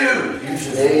need you.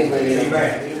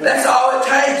 That's all it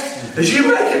takes. Is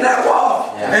you making that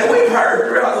walk. And we've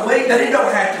heard throughout the week that it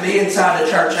don't have to be inside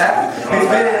the church house.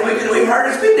 We've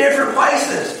heard it's been different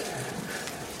places.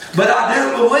 But I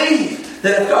do believe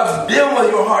that if God's dealing with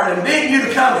your heart and bidding you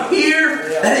to come here,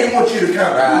 that He wants you to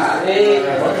come here.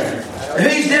 If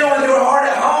He's dealing with your heart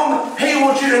at home, He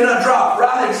wants you to not drop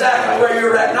right exactly where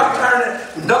you're at. Not turn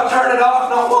it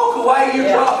off, not walk away. You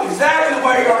drop exactly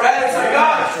where you're at and say,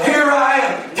 God, here I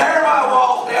am. Tear my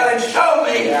walls down and show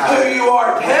me who you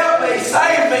are. Help me,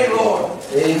 save me, Lord.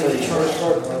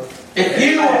 If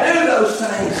you will do those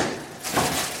things,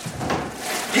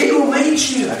 He will meet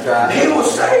you. He will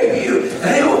save you.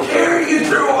 And He will carry you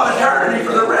through all eternity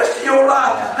for the rest of your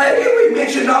life. Hey, we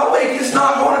mentioned all week, it's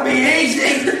not going to be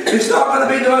easy. It's not going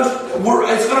to be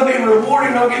it's going to be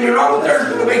rewarding, don't get me wrong, but there's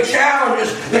going to be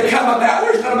challenges that come about.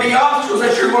 There's going to be obstacles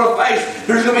that you're going to face.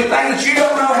 There's going to be things that you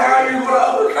don't know how you're going to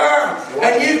overcome.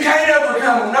 And you can't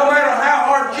overcome them. No matter how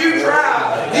hard you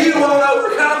try, you won't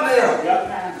overcome them.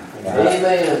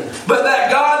 Amen. But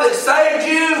that God that saved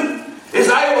you is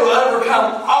able to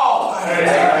overcome all things.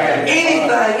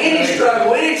 Anything, any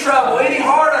struggle, any trouble, any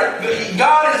heartache,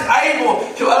 God is able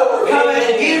to overcome it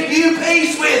and give you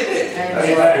peace with it. I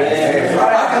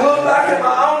can look back at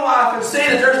my own life and see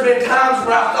that there's been times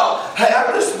where I thought, hey,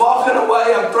 I'm just walking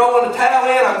away, I'm throwing the towel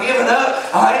in, I'm giving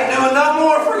up, I ain't doing no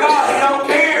more for God, He don't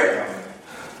care.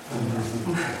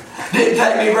 Didn't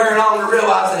take me very long to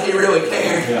realize that He really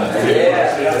cared.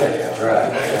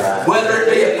 Whether it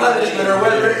be a punishment or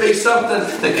whether it be something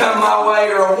that come my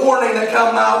way or a warning that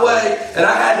come my way, and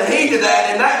I had to heed to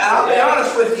that. And I'll be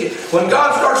honest with you, when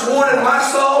God starts warning my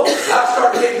soul, I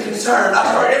start getting concerned. I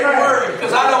start getting worried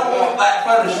because I don't want that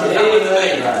punishment coming to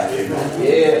me.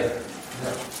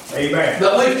 Amen.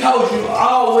 But we've told you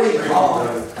all week long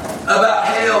about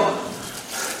hell.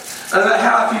 And about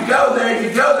how if you go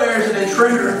there as an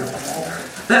intruder,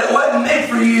 that it wasn't meant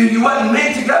for you. You wasn't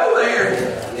meant to go there.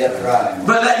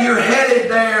 But that you're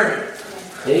headed there.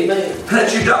 Amen.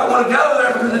 That you don't want to go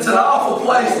there because it's an awful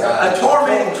place. A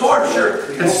torment and torture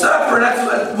and suffering. That's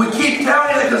what we keep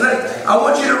telling you, because I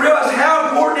want you to realize how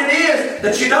important it is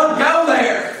that you don't go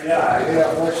there.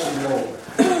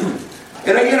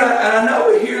 And again, I know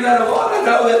we hear that a lot. I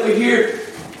know that we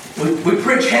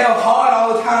preach hell hot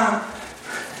all the time.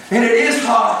 And it is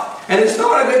hot. And it's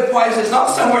not a good place. It's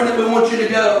not somewhere that we want you to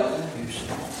go.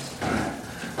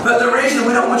 But the reason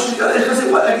we don't want you to go there is because,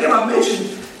 again, I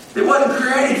mentioned, it wasn't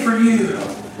created for you.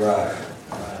 Right.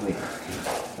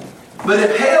 But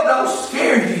if hell don't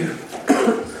scare you,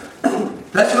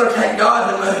 that's going to take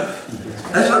God to move.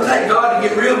 That's going to take God to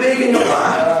get real big in your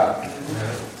life.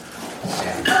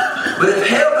 But if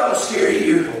hell don't scare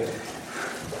you,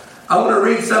 I want to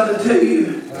read something to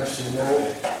you. Let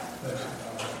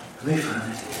me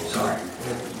find it. Sorry.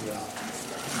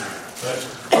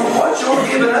 On what you're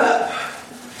giving up.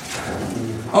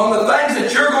 On the things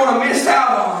that you're going to miss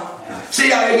out on. See,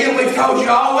 again, we've told you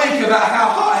all week about how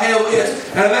hot hell is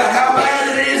and about how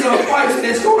bad it is of a place that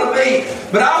it's going to be.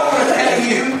 But I want to tell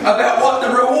you about what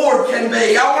the reward can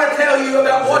be. I want to tell you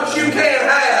about what you can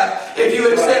have if you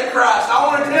accept Christ. I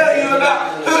want to tell you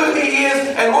about who He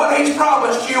is and what He's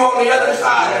promised you on the other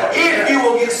side. If you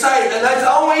will get saved, and that's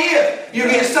only if you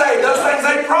get saved. Those things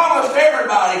they promised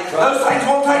everybody. Those things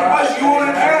won't take place. You won't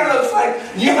encounter those things.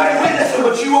 You may witness them,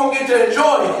 but you won't get to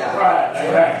enjoy them.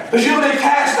 Because you'll be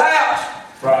cast out.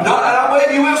 Right. No, and I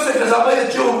believe you will see, because I believe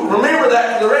that you'll remember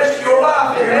that for the rest of your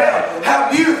life. And how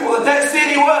beautiful that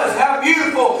city was, how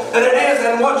beautiful that it is,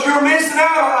 and what you're missing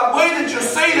out on. I believe that you'll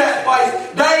see that place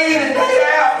day in and day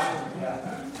out.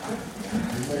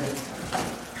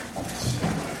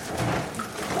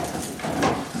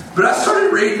 But I started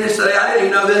reading this today. I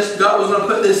didn't even know this. God was going to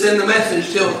put this in the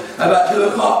message till about 2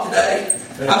 o'clock today.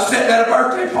 I was sitting at a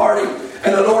birthday party,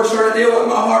 and the Lord started dealing with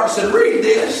my heart and said, read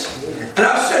this. And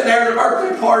I was sitting there at a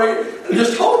birthday party and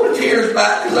just holding the tears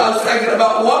back because I was thinking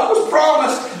about what was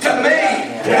promised to me,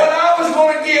 what I was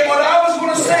going to get, what I was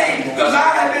going to see. Because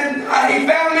He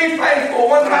found me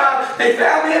faithful. One time, He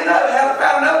found me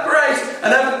enough grace,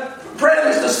 enough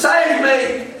presence to save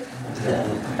me.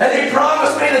 And He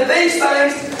promised me that these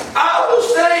things I will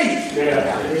see.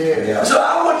 So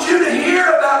I want you to hear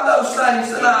about those things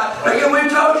tonight. Again,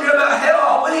 we've told you about hell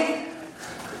all week.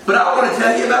 But I want to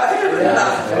tell you about heaven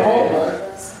tonight.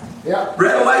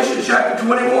 Revelation chapter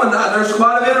 21. Now, there's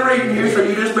quite a bit of reading here, so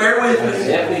you just bear with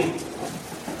me.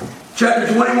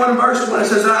 Chapter 21 verse 1, it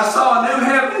says, and I saw a new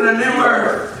heaven and a new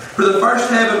earth. For the first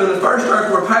heaven and the first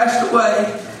earth were passed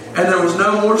away, and there was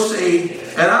no more sea.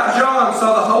 And I, John,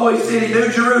 saw the holy city,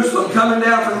 New Jerusalem, coming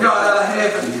down from God out of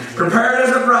heaven, prepared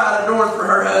as a bride adorned for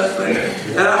her husband.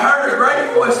 And I heard a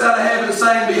great voice out of heaven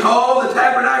saying, behold, the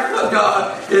tabernacle of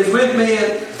God is with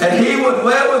men, and He will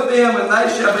dwell with them, and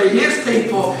they shall be His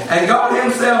people, and God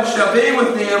Himself shall be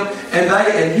with them,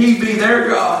 and He be their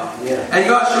God. And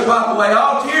God shall wipe away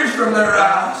all tears from their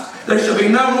eyes. There shall be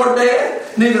no more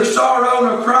death, neither sorrow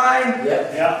nor crying.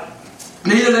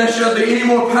 Neither there shall be any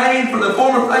more pain, for the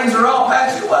former things are all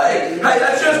passed away. Hey,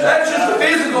 that's just the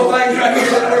physical things right here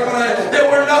that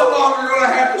we're no longer going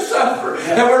to have to suffer.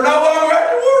 And we're no longer have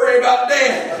to worry about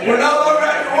death. We're no longer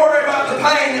have to worry about the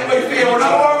pain that we feel. We're no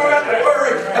longer have to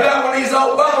worry about when these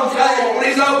old bones ache, when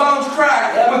these old bones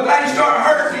crack, when things start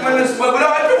hurting. We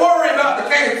don't have to worry about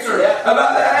the cancer,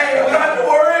 about the pain. We don't have to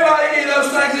worry about any of those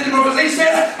things anymore, because He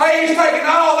says, hey, He's taking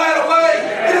all that away.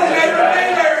 It'll never be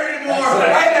there anymore.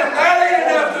 Hey, that ain't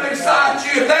enough to excite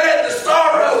you. If that ain't the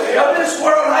sorrow of this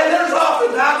world, hey, there's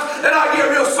oftentimes that I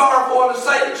get real sorrowful in the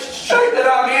shape that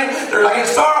I'm in. I get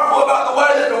sorrowful about the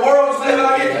way that the world's living.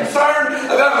 I get concerned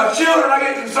about my children. I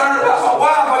get concerned about my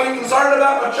wife. I get concerned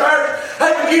about my church.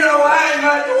 Hey, but you know, I ain't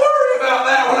got to worry about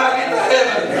that when I get to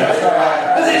heaven.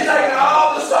 Because He's taking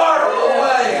all the sorrow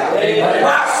away.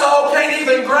 My soul can't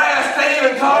even grasp, can't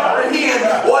even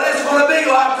comprehend what it's going to be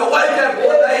like to wake up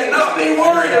one day and not be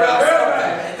worried about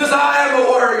something. Because I am a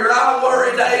worrier. I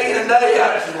worry day in and day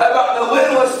out about the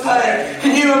littlest thing.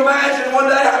 Can you imagine one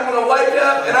day I'm going to wake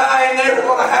up and I ain't never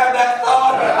going to have that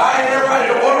thought? I ain't never going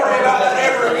to worry about that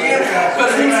ever again,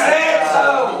 because He said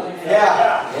so.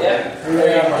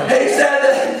 He said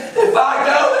that if I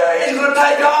go there, He's going to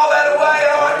take all that away.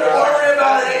 I don't have to worry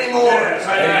about it anymore.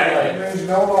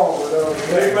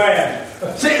 Amen.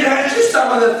 See, that's just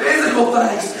some of the physical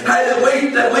things, hey, that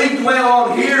we dwell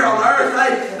on here on earth.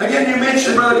 Hey, again, you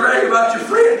mentioned, Brother Greg, about your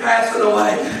friend passing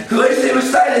away. At least he was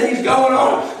saying that he's going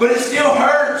on, but it still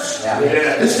hurts.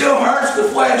 It still hurts the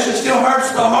flesh. It still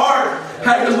hurts the heart.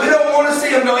 Hey, because we don't want to see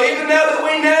them go. Even now that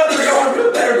we know they're going to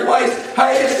a better place,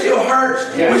 hey, it still hurts.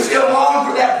 We still long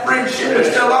for that friendship. We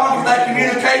still long for that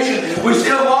communication. We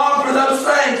still long for those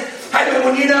things. Hey, but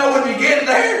when you get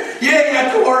there, you ain't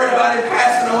got to worry about Him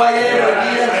passing away ever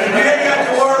again. You ain't got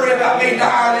to worry about me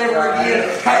dying ever again.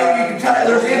 Hey, you can tell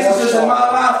there's instances in my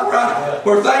life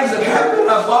where things have happened.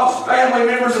 I've lost family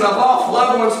members and I've lost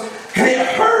loved ones, and it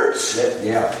hurts.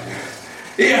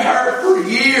 It hurt for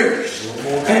years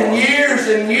and years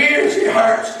and years. It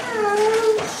hurts.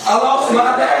 I lost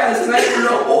my dad as an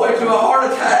 8-year-old boy to a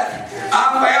heart attack.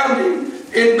 I found him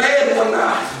in bed one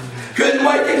night. Couldn't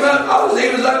wake him up because he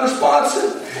was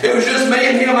unresponsive. It was just me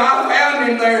and him. I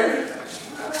found him there.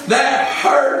 That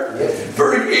hurt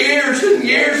for years and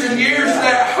years and years.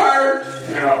 That hurt.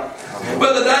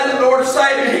 But the day the Lord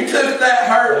saved me, He took that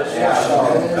hurt.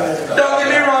 Don't get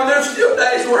me wrong, there's still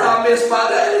days where I miss my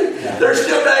daddy. There's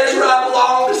still days where I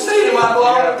long to see him, I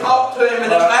long to talk to him,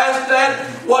 and ask Dad,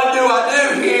 what do I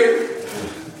do here?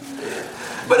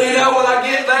 But you know, when I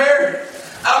get there,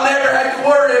 I'll never have to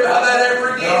worry about that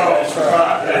ever again.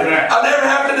 I'll never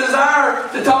have to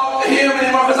desire to talk to him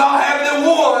anymore, because I'll have the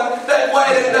one that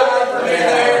waited and died for me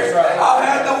there. I'll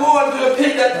have the one that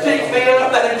picked me up,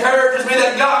 that encourages me,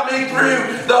 that got me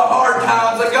through the hard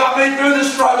times, that got me through the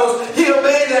struggles. He'll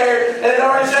be there. And it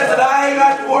already says that I ain't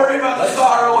got to worry about the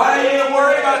sorrow. I ain't going to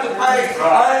worry about the pain.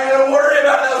 I ain't going to worry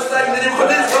about those things anymore.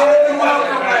 This is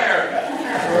welcome there.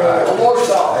 The Lord's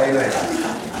all. Amen.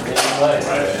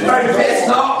 It's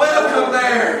not welcome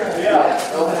there.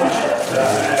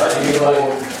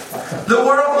 The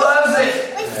world loves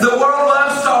it. The world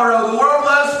loves sorrow. The world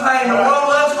loves pain. The world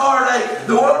loves heartache.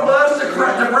 The world loves to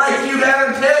break you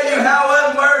down and tell you how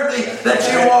unworthy that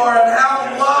you are, and how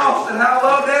lost and how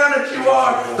low down that you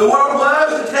are. The world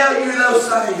loves to tell you those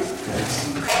things,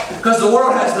 because the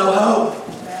world has no hope.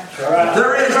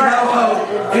 There is no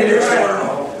hope in this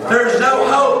world. There's no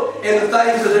hope in the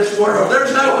things of this world.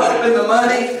 There's no hope in the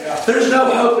money. There's no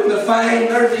hope in the fame.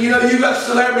 You've got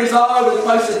celebrities all over the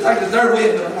place that think that they're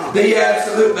living the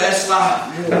absolute best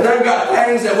life. And they've got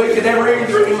things that we could never even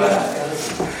dream of.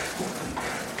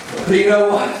 But you know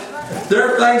what? There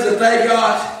are things that they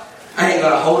got. I ain't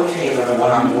going to hold a candle to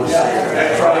what I'm going to say.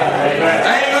 That's right.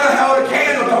 I ain't going to hold a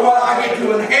candle to what I get to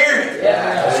inherit. Yeah,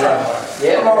 that's right.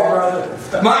 Yeah, come on,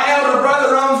 brother. My elder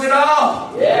brother owns it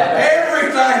all. Yeah.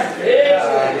 Everything.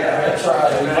 Yeah, that's right.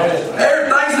 There are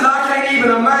things that I can't even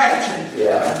imagine.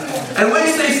 Yeah. And we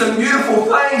see some beautiful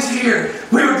things here.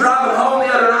 We were driving home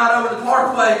the other night over the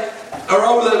parkway, or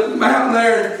over the mountain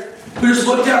there. We just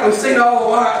looked out and we seen all the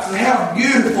lights and how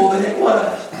beautiful that it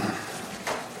was.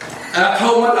 And I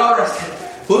told my daughter, I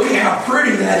said, look at how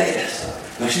pretty that is.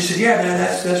 And she said, yeah, man,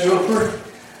 that's real pretty.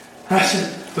 And I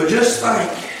said, but just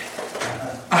think.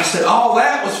 I said, all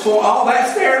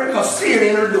that's there because sin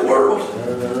entered the world.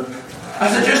 I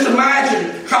said, just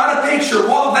imagine, try to picture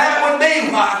what that would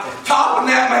be like, topping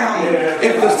that mountain,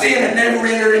 if the sin had never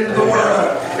entered into the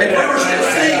world. If we were still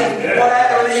seeing what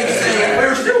Adam and Eve seen, if we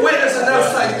were still witnessing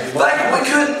those things, like we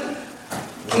couldn't,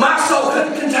 my soul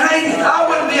couldn't contain it. I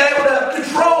wouldn't be able to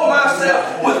control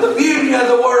myself with the beauty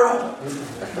of the world.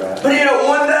 But you know,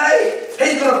 one day,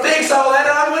 He's going to fix all that,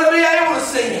 and I'm going to be able to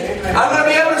see it. I'm going to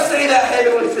be able to see that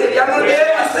heavenly city. I'm going to be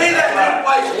able to see that new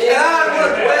place, and I'm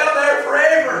going to dwell there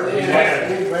forever.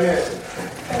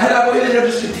 And I believe that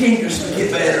it'll just continuously get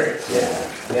better.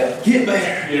 Get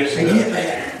better. And get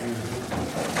better.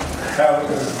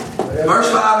 Verse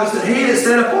 5 is that He that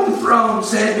sat upon the throne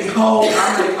said, behold,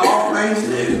 I make all things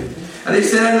new. And He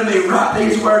said unto me, write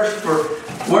these words, for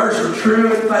words are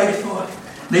true and faithful.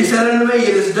 And He said unto me, it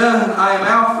is done. I am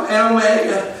Alpha and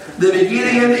Omega, the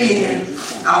beginning and the end.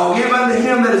 I will give unto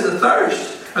him that is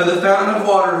athirst of the fountain of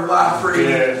water of life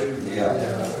freely.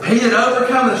 He that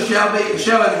overcometh shall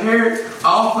inherit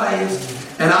all things,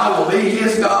 and I will be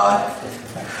his God.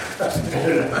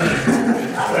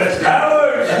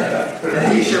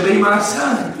 And he shall be my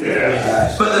son.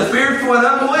 But the fearful and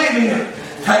unbelieving,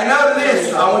 take note of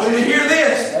this. I want you to hear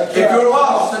this. If you're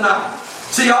lost tonight,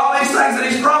 see all these things that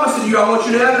He's promising you. I want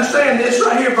you to understand this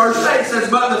right here. Verse 8 says,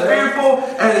 but the fearful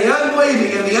and the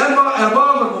unbelieving and the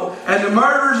abominable and the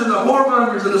murderers and the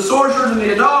whoremongers and the sorcerers and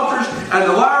the idolaters and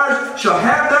the liars shall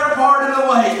have their part in the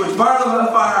lake which burneth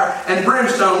with fire and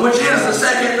brimstone, which is the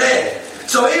second death.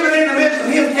 So even in the midst of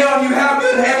Him telling you how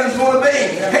good heaven's going to be,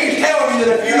 He's telling you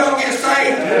that if you don't get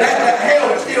saved, that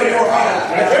hell is still your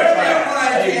home. If you're never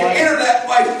going to enter that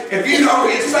place if you don't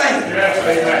get saved.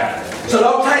 So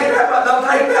don't take that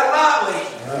lightly.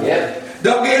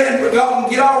 Don't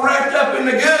get all wrapped up in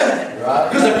the good.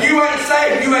 Because if you ain't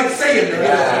saved, you ain't seeing the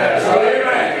good.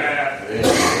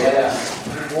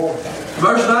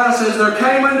 Verse 9 says, there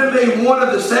came unto me one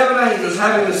of the 7 angels,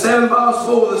 having the 7 vials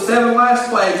full of the 7 last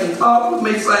plagues, and talked with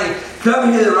me, saying,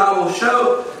 come hither, I will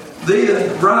show thee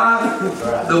the bride,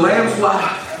 the Lamb's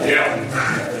wife.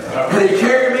 And He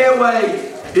carried me away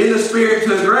in the Spirit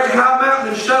to a great high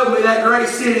mountain, and showed me that great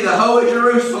city, the holy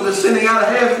Jerusalem, descending out of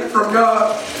heaven from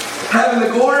God, having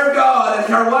the glory of God, and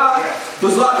her light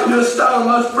was like unto a stone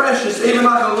most precious, even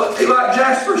like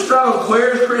jasper stone,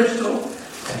 clear as crystal.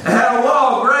 And had a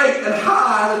wall great and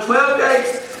high, and the 12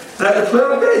 gates, and at the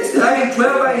 12 gates contained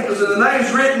 12 angels, and the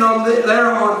names written on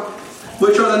thereon,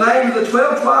 which are the names of the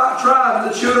 12 tribes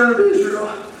of the children of Israel.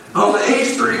 On the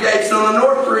east 3 gates, and on the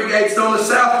north 3 gates, and on the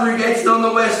south 3 gates, and on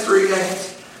the west 3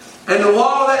 gates. And the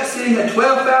wall of that city had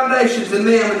 12 foundations in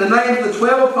them, and the names of the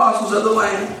 12 apostles of the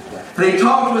Lamb. And he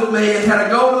talked with me and had a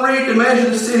golden reed to measure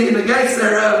the city and the gates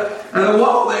thereof and the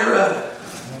wall thereof.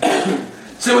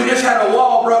 So we just had a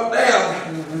wall broke down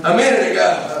a minute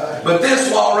ago. But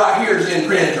this wall right here is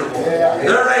impenetrable.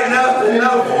 There ain't nothing,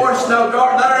 no force, no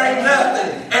dark. There ain't nothing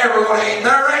ever going to enter.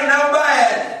 There ain't no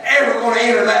bad ever going to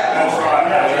enter that wall.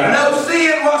 No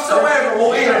sin whatsoever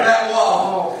will enter that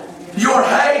wall. Your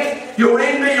hate, your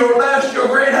envy, your lust, your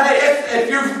great hate, if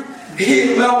you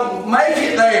will make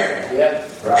it there.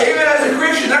 Even as a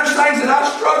Christian, there's things that I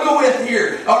struggle with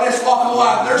here on this walk of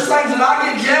life. There's things that I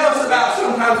get jealous about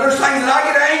sometimes. There's things that I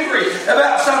get angry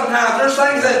about sometimes. There's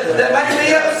things that make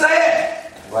me upset.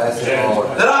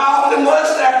 That I often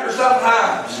lust after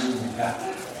sometimes.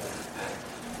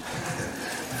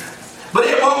 But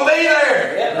it won't be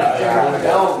there.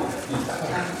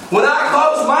 When I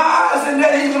close my eyes, and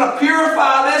then He's going to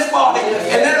purify this body,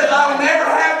 and then I'll never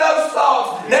have those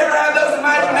thoughts, never have those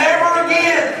imaginings, never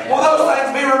again will those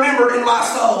things be remembered in my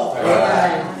soul.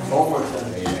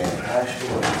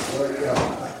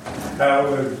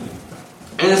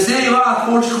 And the city lieth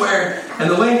foursquare, and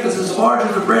the length is as large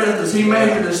as the breadth, as he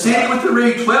measured the city with the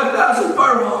reed, 12,000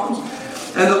 furlongs,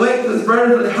 and the length and the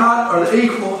breadth and the height are the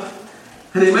equal.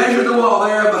 And he measured the wall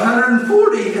thereof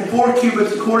 140 and 4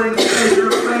 cubits according to the measure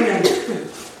of man,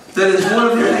 that is one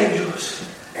of their angels.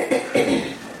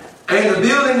 And the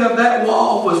building of that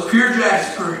wall was pure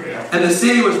jasper, and the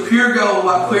city was pure gold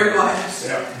like clear glass.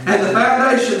 And the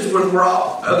foundations were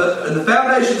all, the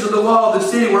foundations of the wall of the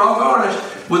city were all garnished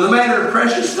with a manner of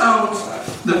precious stones.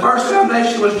 The first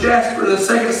foundation was jasper, the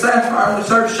second sapphire, and the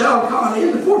third shalcony,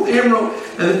 and the fourth emerald,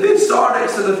 and the fifth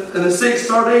sardix, and the sixth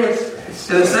sardis,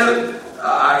 and the seventh.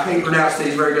 I can't pronounce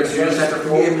these very good, so you just have to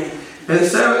forgive me. And the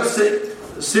seventh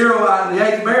cerullite, and the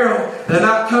eighth beryl, and the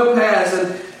ninth topaz,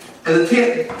 and the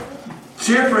 10th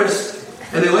Cyprus,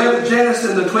 and the 11th Janus,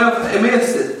 and the 12th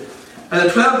amethyst. And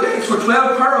the 12 gates were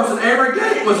 12 pearls, and every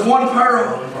gate was one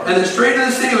pearl. And the street of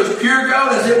the city was pure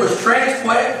gold, as it was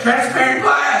transparent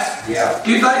glass.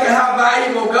 You think of how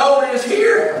valuable gold is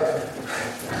here?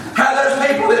 How there's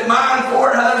people that mine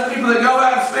for it, how there's people that go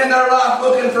out and spend their life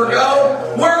looking for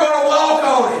gold. We're going to walk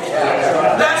on it.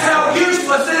 That's how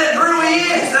useless it really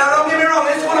is. Now don't get me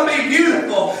wrong, it's going to be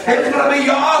beautiful. It's going to be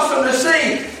awesome to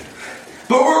see.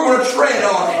 But we're going to tread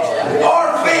on it.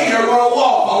 Our feet are going to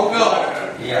walk on gold.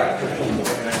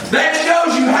 That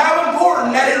shows you how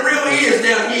important that it really is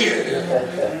down here.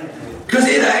 Because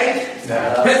it ain't.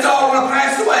 It's all going to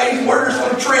pass away. We're just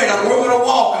going to tread on it. We're going to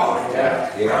walk on it.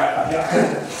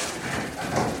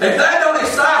 If that don't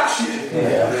excite you,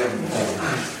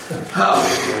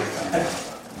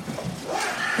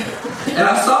 and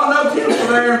I saw no temple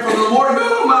there, for the Lord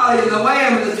God Almighty and the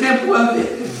Lamb is the temple of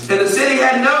it. And the city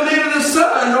had no need of the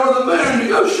sun nor the moon to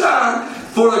go shine,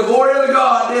 for the glory of the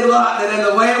God did lighten it, and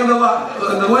the Lamb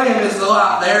is the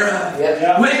light thereof. We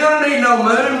ain't going to need no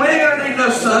moon. We ain't going to need no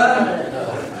sun.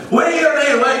 We ain't going to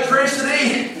need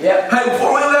electricity. Hey,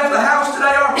 before we left the house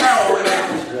today, our power went out.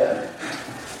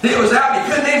 It was out. You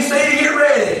couldn't even see to get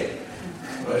ready.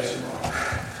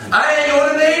 I ain't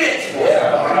going to need it.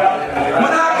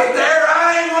 When I get there,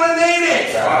 I ain't going to need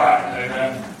it.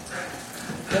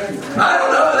 I don't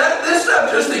know. This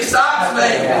stuff just excites me.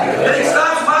 It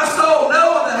excites my soul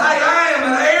knowing that, hey, I am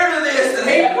an heir to this. That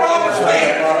He promised me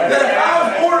that if I was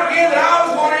born again, that I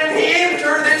was going to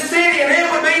enter this city and it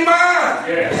would be mine.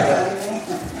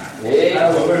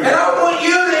 And I want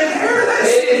you to inherit that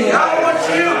city. I want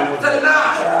you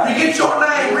tonight to get your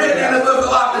name written in the book of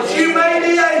life, that you may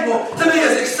be able to be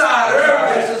as excited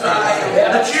as I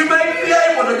am. That you may be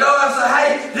able to go and say,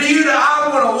 hey,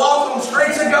 I'm going to walk on the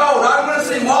streets of gold. I'm going to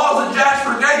see walls of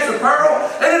jasper, gates of pearl,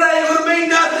 and it ain't going to mean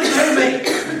nothing to me.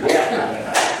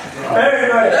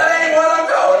 That ain't what I'm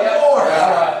going for.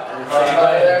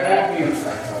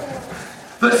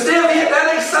 But still, yet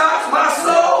that excites my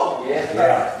soul.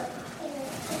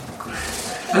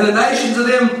 And the nations of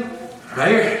them, right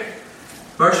here,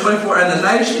 verse 24, and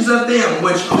the nations of them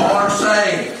which are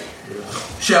saved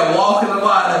shall walk in the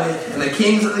light of it, and the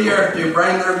kings of the earth do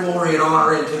bring their glory and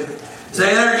honor into it.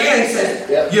 Say there again, he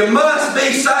says, you must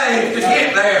be saved to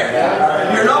get there.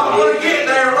 You're not going to get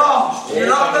there lost. You're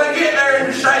not going to get there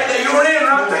in the state that you're in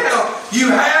right now.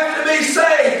 You have to be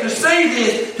saved to see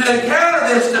this, to encounter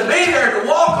this, to be there, to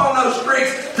walk on those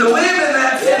streets, to live in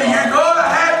that city. You're going to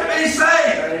have to be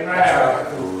saved. Amen.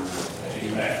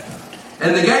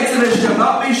 And the gates of it shall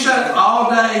not be shut all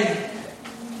day,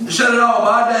 shut it all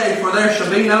by day, for there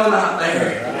shall be no night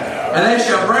there. And they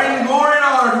shall bring glory and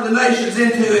honor to the nations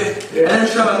into it. And there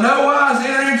shall in no wise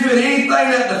enter into it anything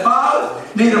that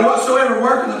defileth, neither whatsoever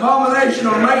worketh abomination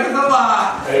or maketh a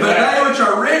lie, but they which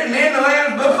are written in the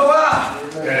Lamb's book of life.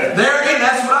 There again,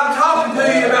 that's what I'm talking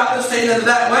got the sin of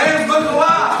that Lamb's Book of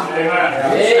Life.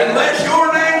 Unless your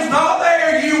name's not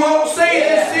there, you won't see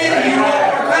this city. You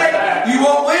won't partake. You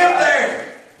won't live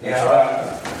there.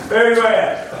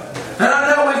 Amen. And I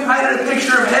know we painted a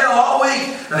picture of hell all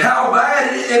week and how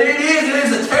bad it is. And it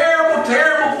is a terrible,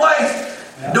 terrible place.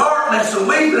 Darkness and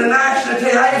weeping and gnashing of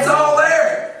teeth. Hey, it's all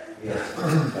there.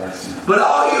 But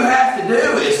all you have to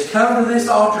do is come to this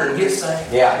altar and get saved.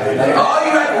 All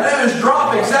you have to do is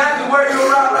drop exactly where you're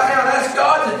right now and ask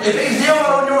God to, if He's dealing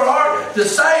on your heart, to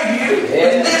save you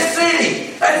in this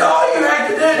city. That's all you have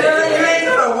to do. You ain't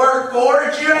going to work for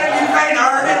it. You can't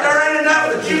earn it. There ain't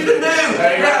enough that you can do down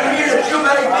here that you'll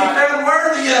make me found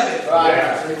worthy of it.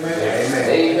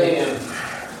 Amen.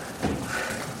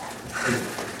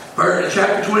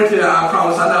 Chapter 22, I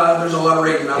promise, I know there's a lot of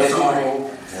reading, I'm sorry.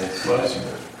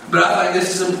 But I think this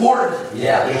is important.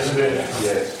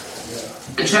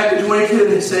 In chapter 22,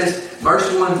 it says, verse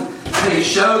 1, and He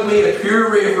showed me a pure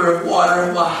river of water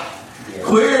of life,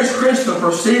 clear as crystal,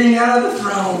 proceeding out of the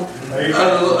throne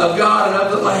of God and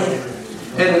of the Lamb.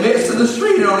 In the midst of the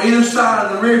street, on either side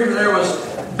of the river, there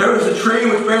was a tree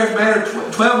which bears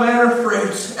 12 manner of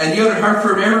fruits, and yielded her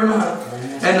fruit every month.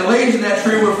 And the leaves of that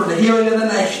tree were for the healing of the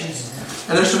nations.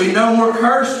 And there shall be no more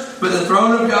curse, but the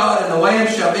throne of God and the Lamb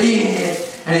shall be in it,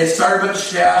 and His servants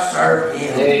shall serve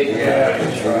Him.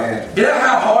 You know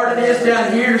how hard it is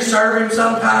down here to serve Him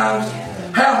sometimes?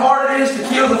 How hard it is to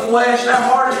kill the flesh? How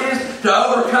hard it is to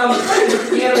overcome the things that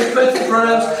the enemy puts in front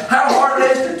of us? How hard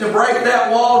it is to break that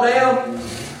wall down?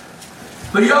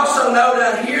 But you also know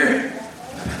down here,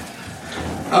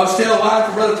 I was telling a line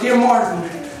from Brother Tim Martin.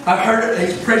 I've heard it,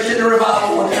 he's preached it in a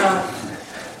revival one time.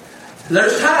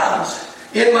 There's times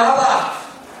in my life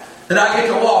that I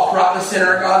get to walk right in the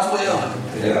center of God's will.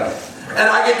 And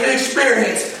I get to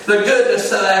experience the goodness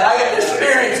of that. I get to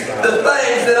experience the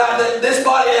things that this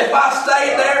body, if I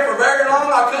stayed there for very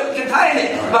long, I couldn't contain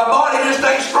it. My body just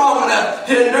ain't strong enough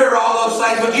to endure all those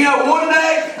things. But you know, one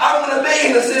day, I'm going to be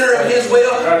in the center of His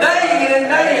will. Day in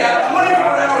and day out, 24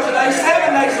 hours a day,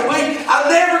 7 days a week. I'm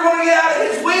never going to get out of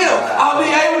His will. I'll be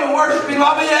able to worship Him.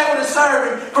 I'll be able to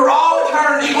serve Him for all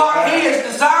eternity like He is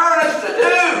desiring us to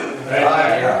do.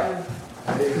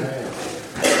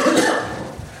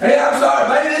 Hey, I'm sorry,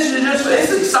 maybe this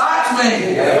excites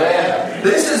me.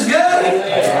 This is good.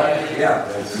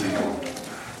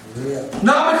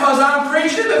 Not because I'm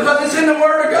preaching, but because it's in the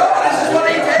Word of God. This is what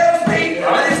He tells me,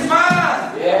 that it's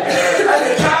mine. As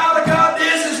a child of God,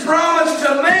 this is promised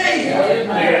to me.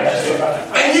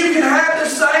 And you can have the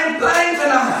same thing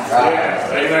tonight.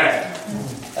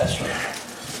 That's right.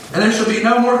 And there shall be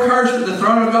no more curse but the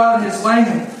throne of God and His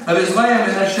Lamb, and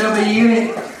there shall be in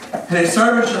it. And His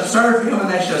servants shall serve Him, and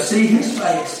they shall see His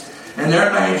face, and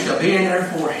their name shall be in their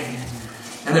forehead.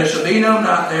 And there shall be no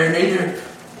night there, neither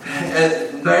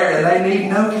there, and they need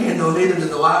no candle, neither to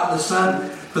the light of the sun,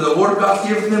 for the Lord God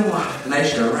giveth them light, and they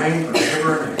shall reign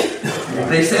forever and ever.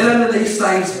 And He said unto these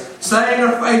things, saying,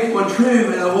 are faithful and true,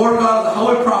 and the Lord God of the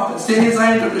holy prophets sent His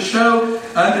angel to show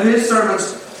unto His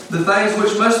servants the things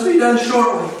which must be done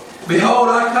shortly. Behold,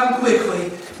 I come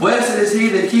quickly. Blessed is he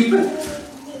that keepeth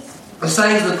the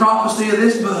sayings of the prophecy of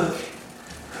this book.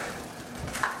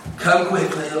 Come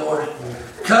quickly, Lord.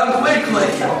 Come quickly.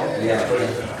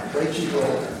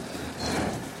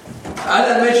 I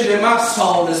done mentioned that my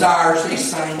soul desires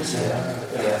these things.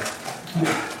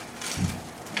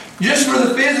 Just for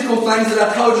the physical things that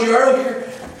I told you earlier.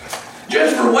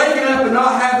 Just for waking up and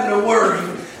not having to worry.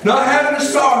 Not having to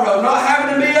sorrow. Not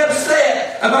having to be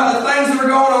upset about the things that are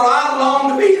going on. I long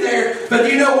to be there. But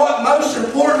you know what? Most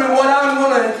important and what I'm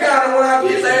going to encounter when I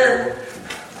get there,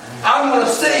 I'm going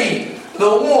to see the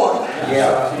one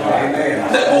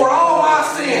that bore all my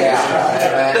sins,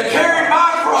 that carried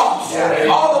my cross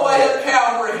all the way up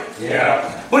Calvary.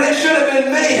 When it should have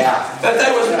been me that they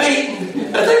was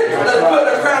beaten, that they put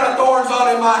a crown of thorns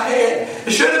on in my head.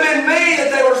 It should have been me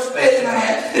that they were spitting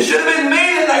at. It should have been me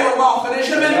that they were mocking. It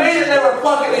should have been me that they were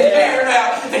plucking and tearing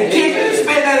out and kicking and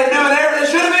spitting at and doing everything. It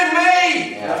should have been me.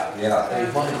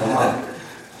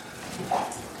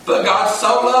 But God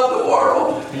so loved the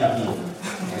world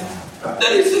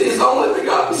that He sent His only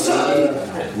begotten Son.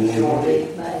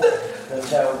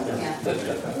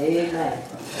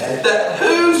 That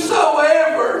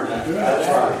whosoever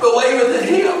believeth in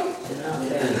Him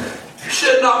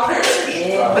should not perish,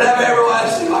 but have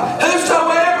everlasting life.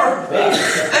 Whosoever,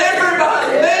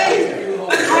 everybody, me,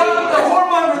 the drunk, the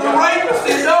whoremonger, the rapist,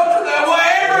 the adulterer,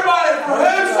 everybody, for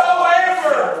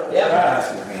whosoever.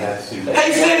 He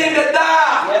sent Him to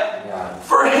die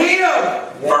for him,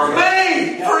 for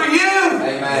me, for you.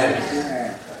 Amen.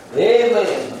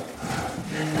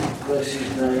 Bless His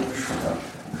name.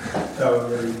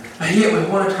 He and yet we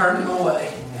want to turn them away.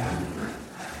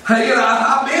 Hey, you know,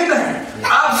 I've been there.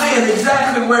 I've been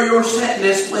exactly where you're sitting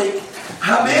this week.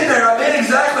 I've been there. I've been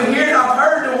exactly here, and I've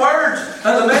heard the words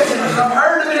of the messages. I've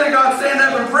heard the men of God stand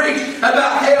up and preach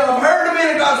about hell. I've heard the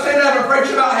men of God stand up and preach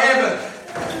about heaven.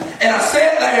 And I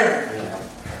sat there.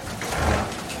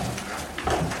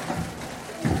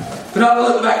 But I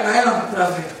look back now, and I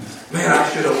think, man, I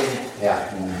should have went. Yeah.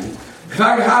 If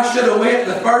I should have went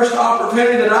the first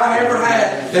opportunity that I ever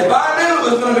had. If I knew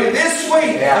it was going to be this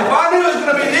sweet, if I knew it was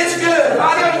going to be this good, if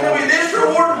I knew it was going to be this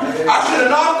rewarding, I should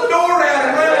have knocked the door down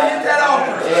and run and hit that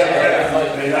altar.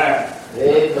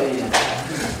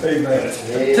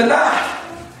 Amen. Tonight,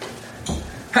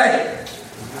 hey,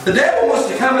 the devil wants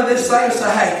to come to this thing and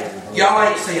say, hey, y'all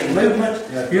ain't seeing movement.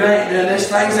 You ain't doing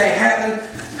this. Things ain't happening.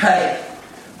 Hey,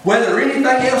 whether anything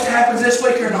else happens this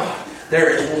week or not, there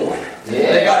is one.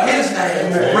 They got his name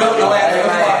wrote in the Lamb of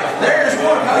God. There is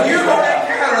one. You're going to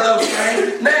encounter those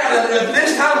things. Now,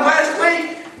 this time last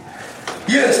week,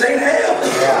 you have seen hell.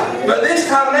 But this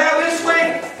time now, this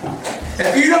week,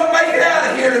 if you don't make it out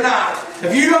of here tonight,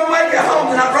 if you don't make it home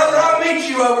tonight, brother, I'll meet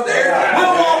you over there.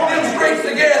 We'll walk them streets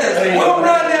together. We'll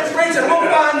run them streets and we'll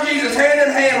find Jesus hand in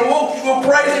hand. We'll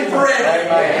praise Him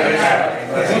forever.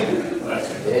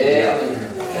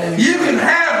 You can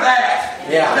have that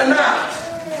tonight.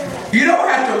 You don't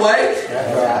have to wait.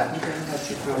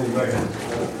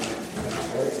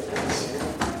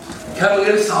 Come and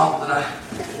get a song tonight.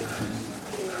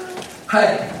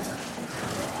 Hey,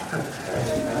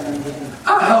 I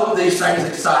hope these things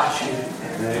excite you.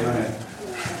 Amen.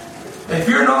 If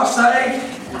you're not saved,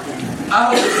 I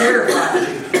hope it terrifies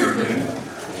you.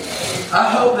 I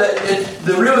hope that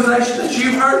the realization that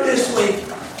you've heard this week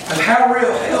of how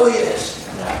real hell is,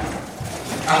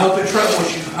 I hope it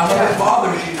troubles you. I hope it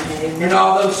bothers you and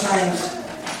all those things.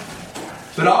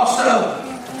 But also,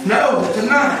 know that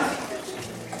tonight,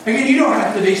 again, you don't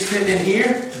have to be sitting in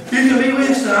here. You can be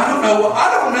listening. I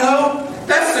don't know.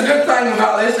 That's the good thing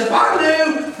about this. If I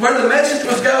knew where the message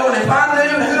was going, if I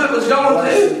knew who it was going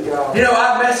to,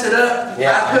 I'd mess it up.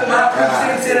 I'd put my 2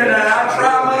 cents in it and I'd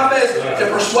try my best to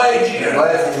persuade you.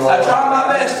 I'd try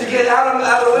my best to get out of the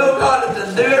will of God to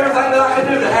do everything that I can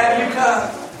do to have you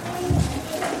come.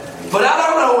 But I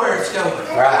don't know where it's going.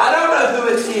 I don't know who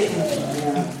it's hitting.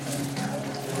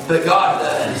 But God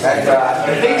does. That's right.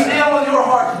 If He's dealing with your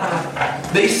heart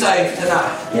tonight, be saved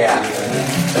tonight.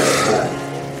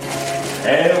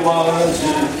 There was a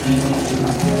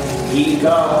king, he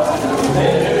got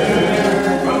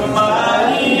there from a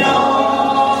mighty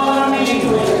army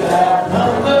without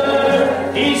number.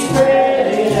 He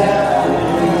spread it out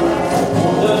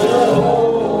for the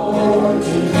Lord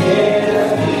to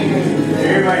get you.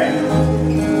 Amen.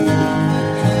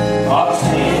 Of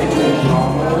sin with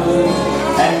armor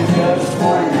and just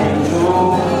one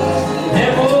angel,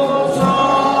 devil's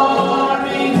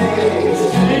army makes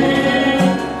two.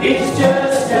 It's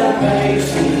just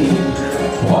amazing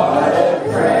what a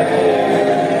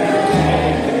prayer.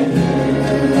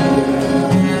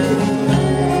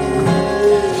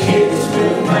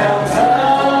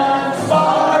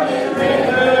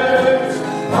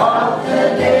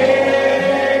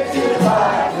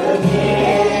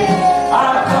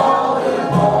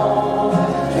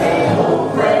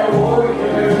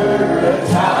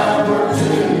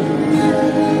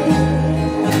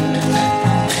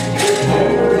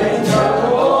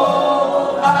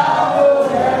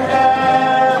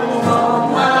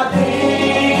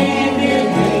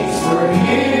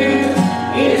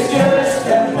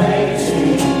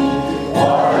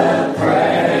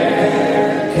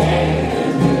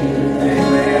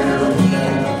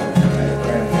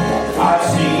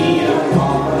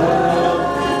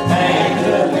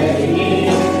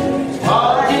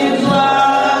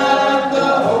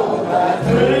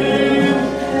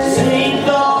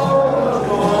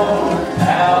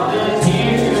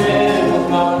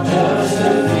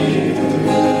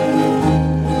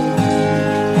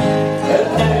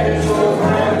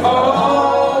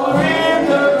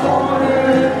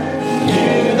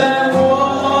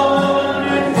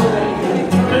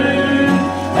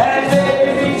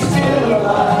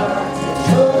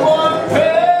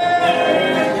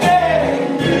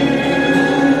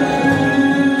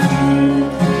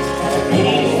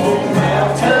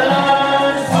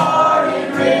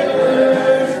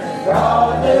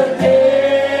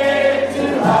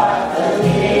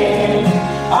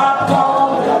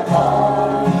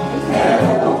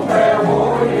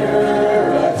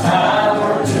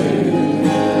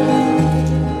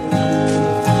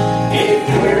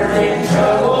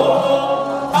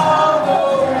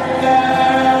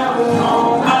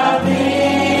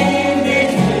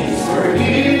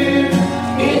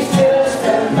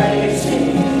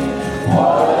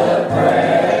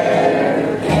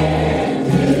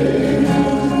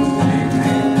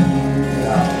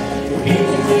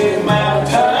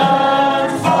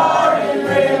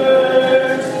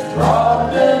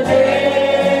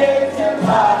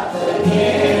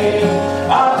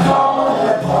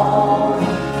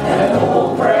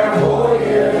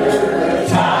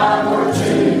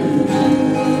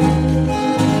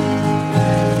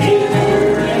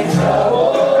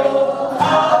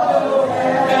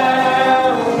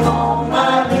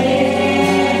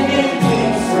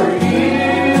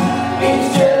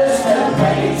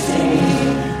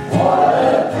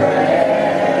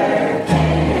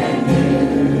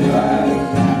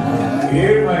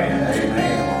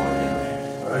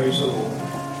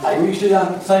 Hey, we should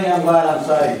sing I'm Glad I'm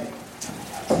Saved.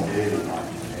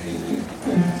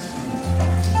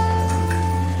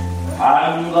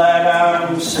 I'm glad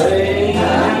I'm saved.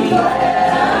 I'm glad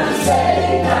I'm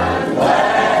saved. I'm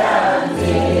glad I'm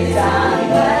his. I'm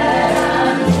glad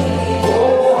I'm his.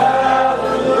 Oh,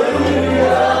 hallelujah.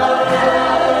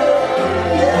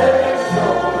 There's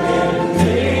joy in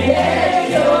me.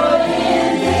 There's joy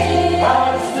in me.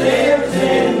 God lives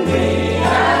in me.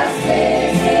 God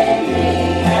lives in me.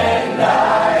 And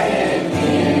I in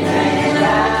him. And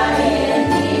I in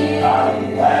him. I'm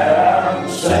glad I'm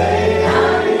saved.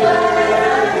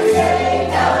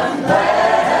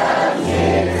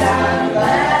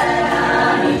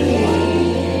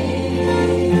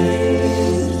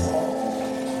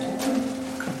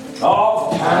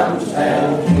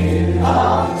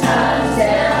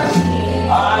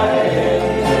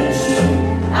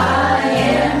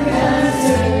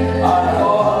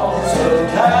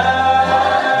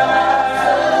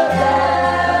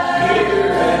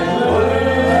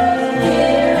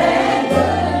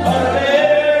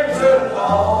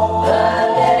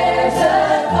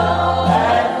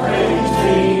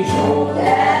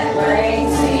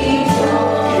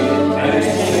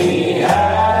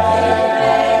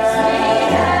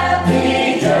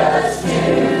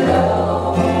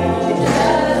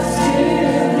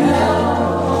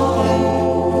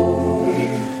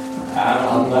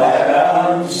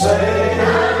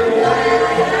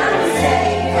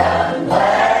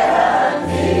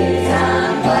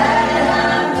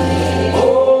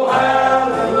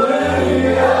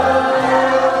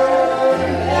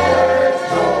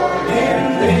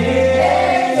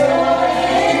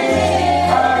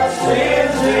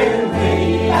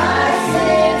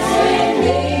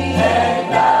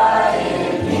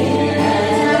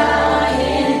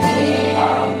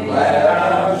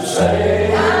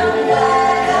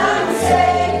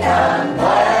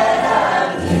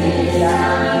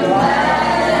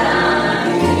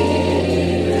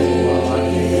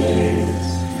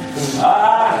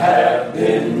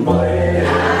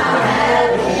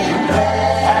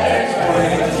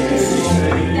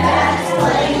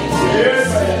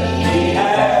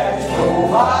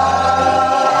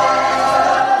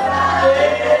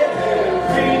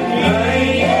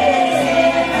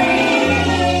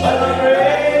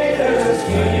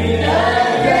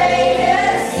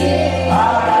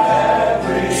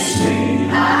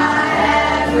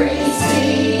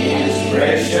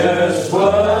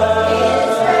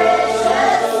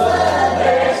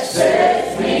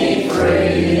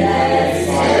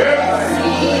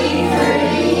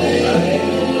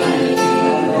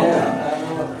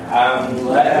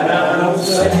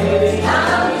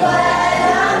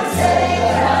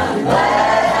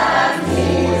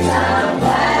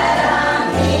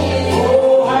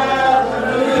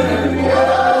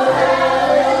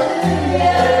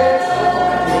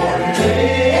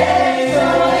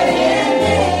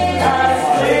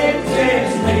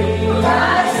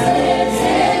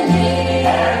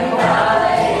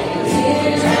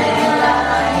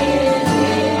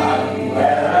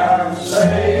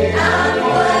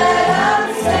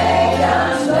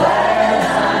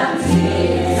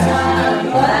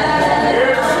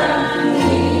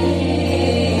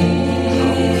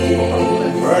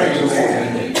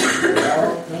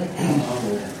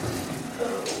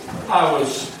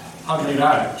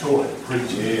 I enjoyed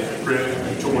preaching. I really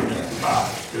enjoyed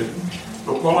it.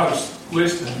 But while I was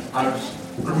listening, I was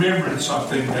remembering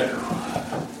something that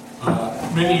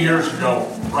many years ago,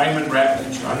 Raymond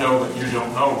Ratledge, I know that you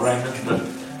don't know Raymond, but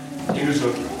he was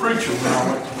a preacher when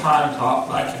I went to Pine Top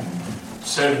back in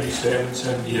 77,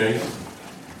 78.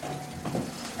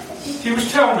 He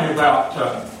was telling me about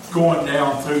going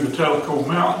down through the Tellico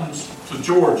Mountains to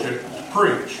Georgia to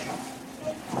preach.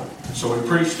 So he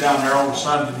preached down there on a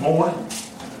Sunday morning.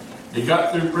 He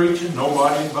got through preaching.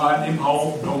 Nobody invited him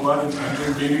home. Nobody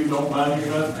did him. Nobody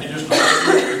nothing. He just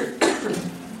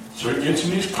so he gets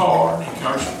in his car and he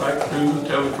comes back through the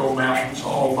Tellico Mountains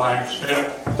all by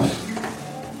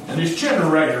himself. And his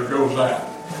generator goes out.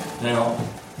 Now,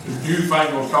 the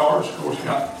newfangled cars, of course,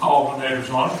 got alternators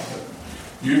on it.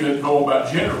 You didn't know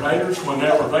about generators.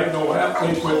 Whenever they go out,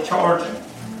 they quit charging.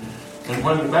 And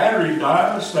when the battery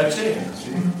dies, that's it.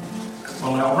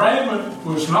 Well, now, Raymond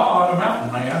was not a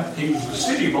mountain man. He was a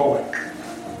city boy.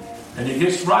 And he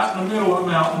gets right in the middle of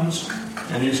the mountains,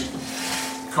 and his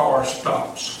car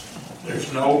stops.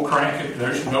 There's no cranking,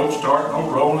 there's no start, no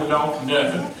rolling off,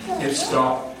 nothing. It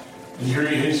stopped. And here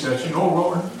he says, you know,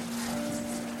 Lord,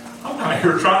 I'm out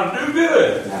here trying to do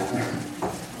good.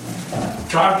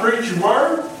 Trying to preach your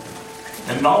word.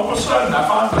 And all of a sudden, I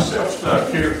find myself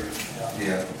stuck here.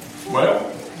 Yeah.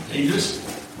 Well, he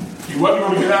wasn't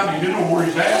going to get out. He didn't know where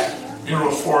he's at. You know,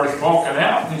 as far as walking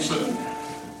out. And he said,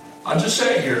 I just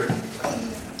sat here.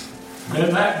 And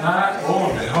then that night, lo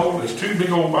and behold, there's two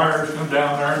big old bears come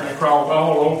down there and they crawled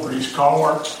all over his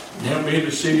car. And him being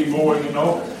a city boy, you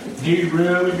know, he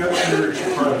really got serious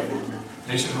to pray.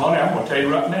 He said, Lonnie, I'm going to tell you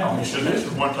right now. He said, this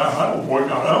is one time that old boy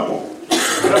got humble.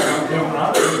 And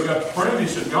I really got to pray. He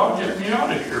said, God, get me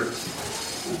out of here.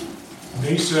 And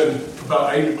he said,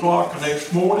 about 8 o'clock the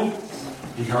next morning,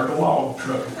 he heard a log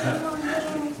truck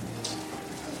coming.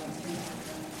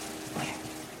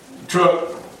 The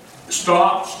truck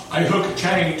stops. They hook a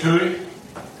chain to it.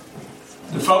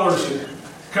 The fellas had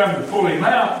come to pull him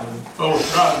out. And the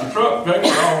fellas driving the truck, they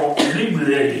were all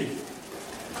inebriated.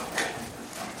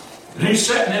 And he's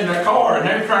sitting in their car, and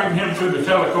they're taking him to the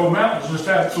Tellico Mountains just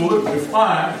absolutely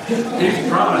fine. He's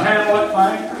trying to handle that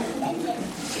thing.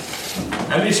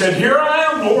 And he said, here I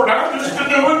am, Lord, I'm just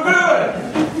doing good.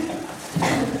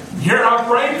 Here I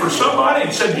prayed for somebody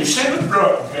and said, you send a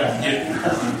truck.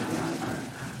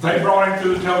 They brought him to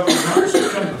the Tellico Mountains. They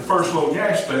come to the first little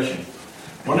gas station.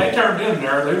 When they turned in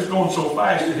there, they was going so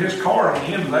fast that his car on the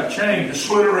end of that chain just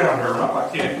slid around there right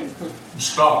like that and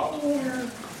stopped.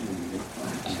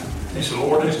 He said,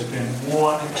 Lord, this has been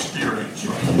one experience.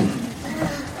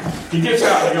 He gets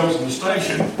out and he goes to the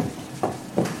station.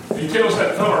 He tells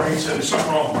that fella, he said, there's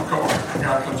something wrong with my car. The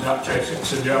guy comes out, checks it, and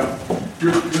said, yeah,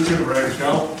 your generator's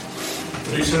gone.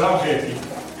 But he said, I'll help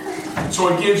you.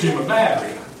 So he gives him a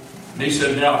battery. And he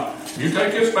said, now, you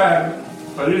take this battery,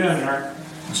 put it in there,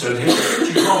 and said, he'll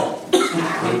get you home.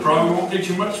 But it probably won't get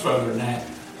you much further than that.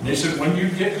 And he said, when you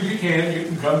get where you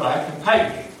can come back and pay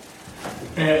me.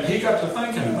 And he got to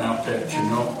thinking about that, you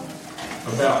know,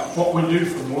 about what we do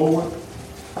for the Lord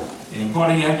and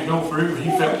what he had to go through. He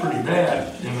felt pretty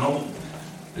bad, you know.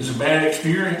 It was a bad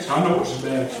experience. I know it's a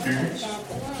bad experience.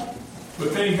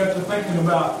 But then he got to thinking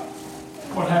about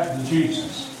what happened to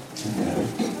Jesus.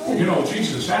 You know,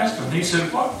 Jesus asked him, he said,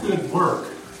 what good work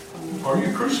are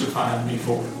you crucifying me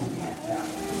for?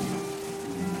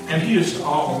 And he has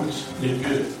always been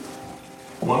good.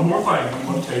 One more thing I'm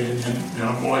going to tell you, and then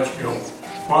I'm going to let you go.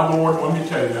 Why, Lord, let me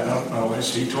tell you that. I don't know.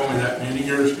 He told me that many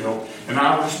years ago. And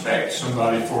I respect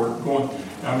somebody for going.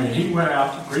 I mean, he went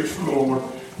out to preach for the Lord,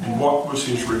 and what was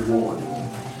his reward?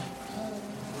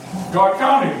 God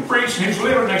called him to preach, and he was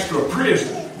living next to a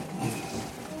prison.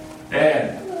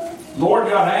 And Lord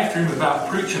got after him about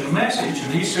preaching the message,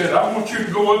 and he said, I want you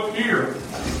to go up here.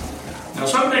 Now,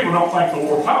 some people don't think the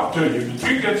Lord talked to you, but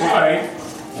you get saved.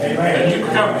 Amen. And you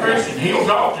become a Christian, he'll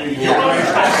talk to you. You'll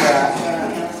understand.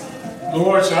 The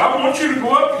Lord said, I want you to go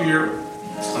up here,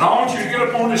 and I want you to get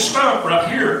up on this stump right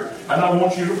here, and I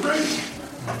want you to preach.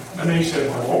 And he said,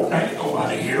 well, Lord, I can't go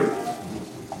out of here.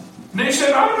 And he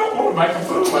said, I don't want to make a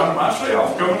fool out of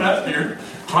myself coming up here,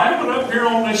 climbing up here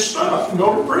on this stump and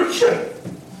go to preaching.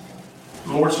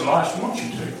 The Lord said, I just want you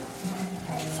to.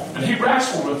 And he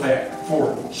wrestled with that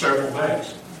for several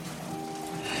days.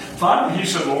 Finally, he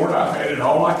said, Lord, I've had it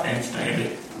all. I can't stand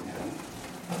it.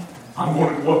 I'm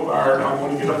going to go up there and I'm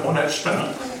going to get up on that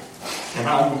stump and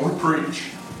I'm going to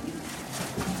preach.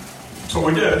 So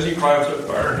he does. He climbs up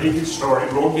there and he gets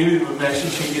started. Lord gives him a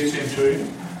message. He gets into it.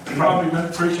 He's probably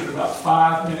been preaching about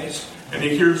 5 minutes and he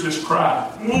hears this cry.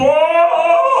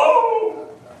 Whoa!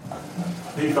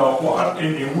 He thought, what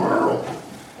in the world?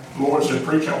 The Lord said,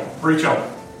 preach on, preach on.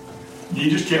 He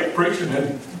just kept preaching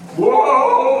and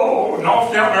whoa! And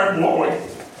off down there blowing.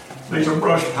 There's a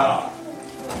brush pile.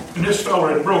 And this fellow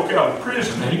had broke out of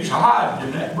prison and he's hiding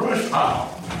in that brush pile.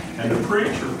 And the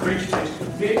preacher preached his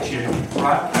conviction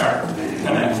right there.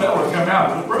 And that fellow come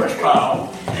out of the brush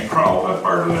pile and crawled up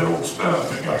there to that old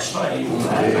stump and got saved.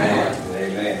 Amen.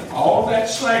 Amen. All that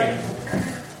saying,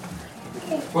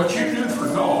 what you do for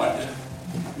God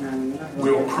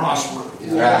will prosper.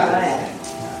 Right.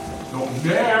 Don't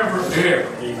never,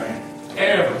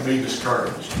 ever be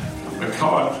discouraged.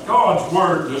 Because God's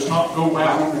word does not go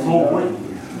out void.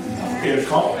 It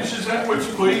accomplishes that which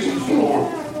pleases the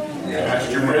Lord.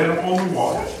 Cast your bread upon the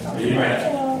waters. Amen.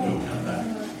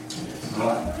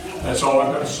 Right. That's all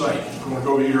I've got to say. I'm going to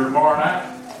go to here tomorrow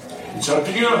night. It's up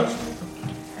to you.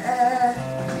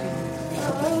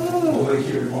 We'll be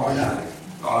here tomorrow night.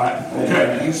 All right.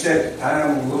 Okay. You said the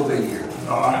time we'll be here.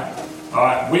 All right. All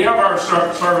right. We have our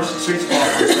service at 6 o'clock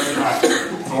on Sunday night.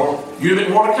 For you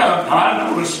that want to come, I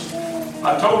noticed.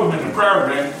 I told them in the prayer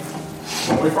room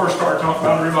when we first started talking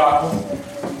about revival.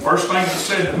 First thing they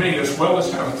said to me is, well,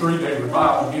 let's have a 3-day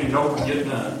revival, get it over and get it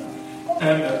done.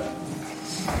 And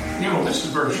you know, this is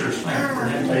a very serious thing for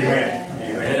him.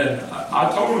 And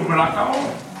I told him when I called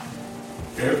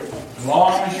him, as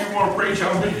long as you want to preach,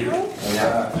 I'll be here.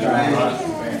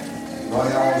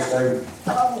 Right, I always say a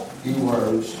few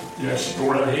words. Yes, go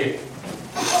right ahead.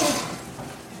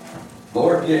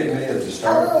 Lord gave me to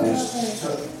start this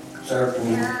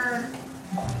certain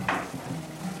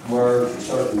words,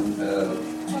 certain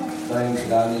things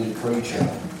that I need to preach on.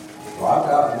 So I've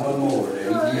got one more that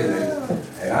He gave me,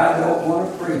 and I don't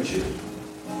want to preach it,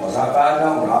 because if I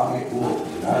don't, I'll get whooped,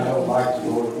 and I don't like the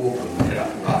Lord whooping me.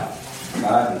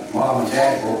 My mom and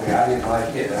dad whooped me, I didn't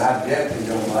like it, and I definitely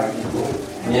don't like the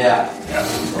whooping. Yeah.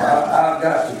 So I've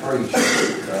got to preach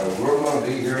it. So we're going to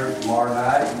be here tomorrow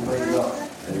night,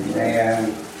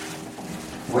 and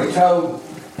we told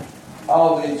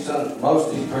all these, most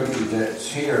of these preachers that's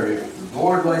here, if the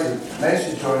Lord lays a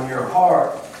message on your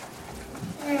heart,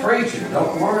 preach it.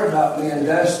 Don't worry about me and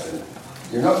Dustin.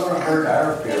 You're not going to hurt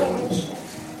our feelings.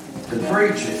 To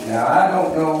preach it. Now, I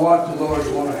don't know what the Lord's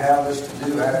going to have us to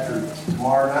do after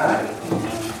tomorrow night.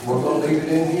 We're going to leave it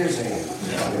in His hands.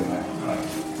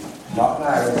 Not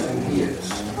mine, it's in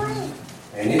His.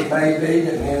 And it may be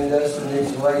that me and Dustin need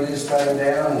to lay this thing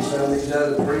down and some of these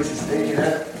other preachers pick it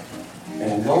up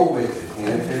and go with it.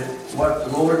 And if it's what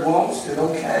the Lord wants, then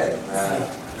okay.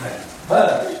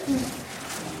 But,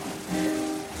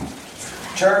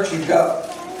 church, you've got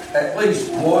at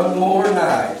least one more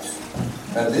night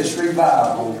of this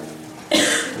revival.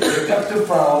 Pick up the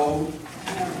phone,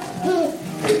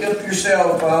 pick up your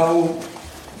cell phone,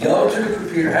 go to the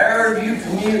computer, however you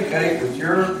communicate with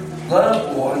your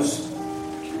loved ones,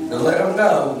 to let them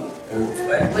know there's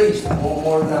at least one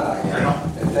more night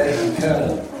that they can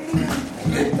come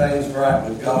and get things right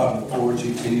with God before it's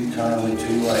eternally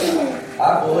too late.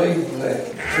 I believe that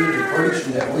through the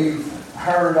preaching that we've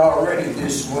heard already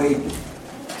this week,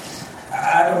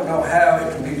 I don't know how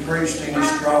it can be preached any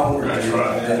stronger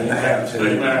than that.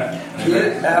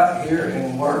 Get out here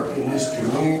and work in this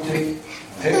community.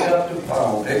 Pick up the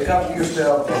phone, pick up your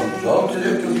cell phone, go to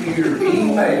the computer,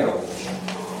 email,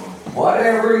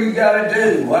 whatever you got to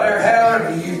do,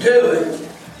 however you do it,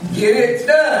 get it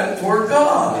done for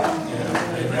God.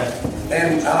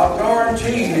 And I'll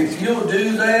guarantee you, if you'll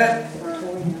do that,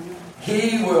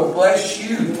 He will bless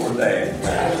you for that.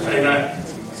 Amen.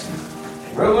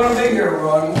 We're going to be here,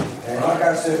 Ronnie. And like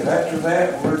I said, after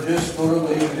that, we're just going to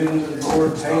leave it into the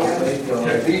Lord's hands.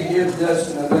 If He gives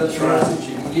us another message,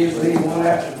 if He gives me one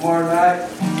after tomorrow night,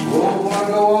 we'll want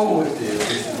to go on with this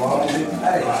just as long as it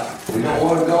pays. We don't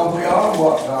want to go beyond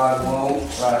what God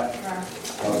wants, right?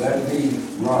 Because that'd be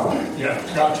wrong. Yeah,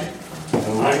 got you. So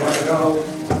we're going to go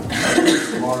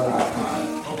tomorrow night.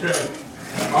 Okay.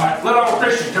 All right, let all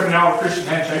Christians come in, all Christian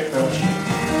handshake fellowship.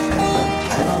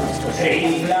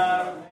 Hey,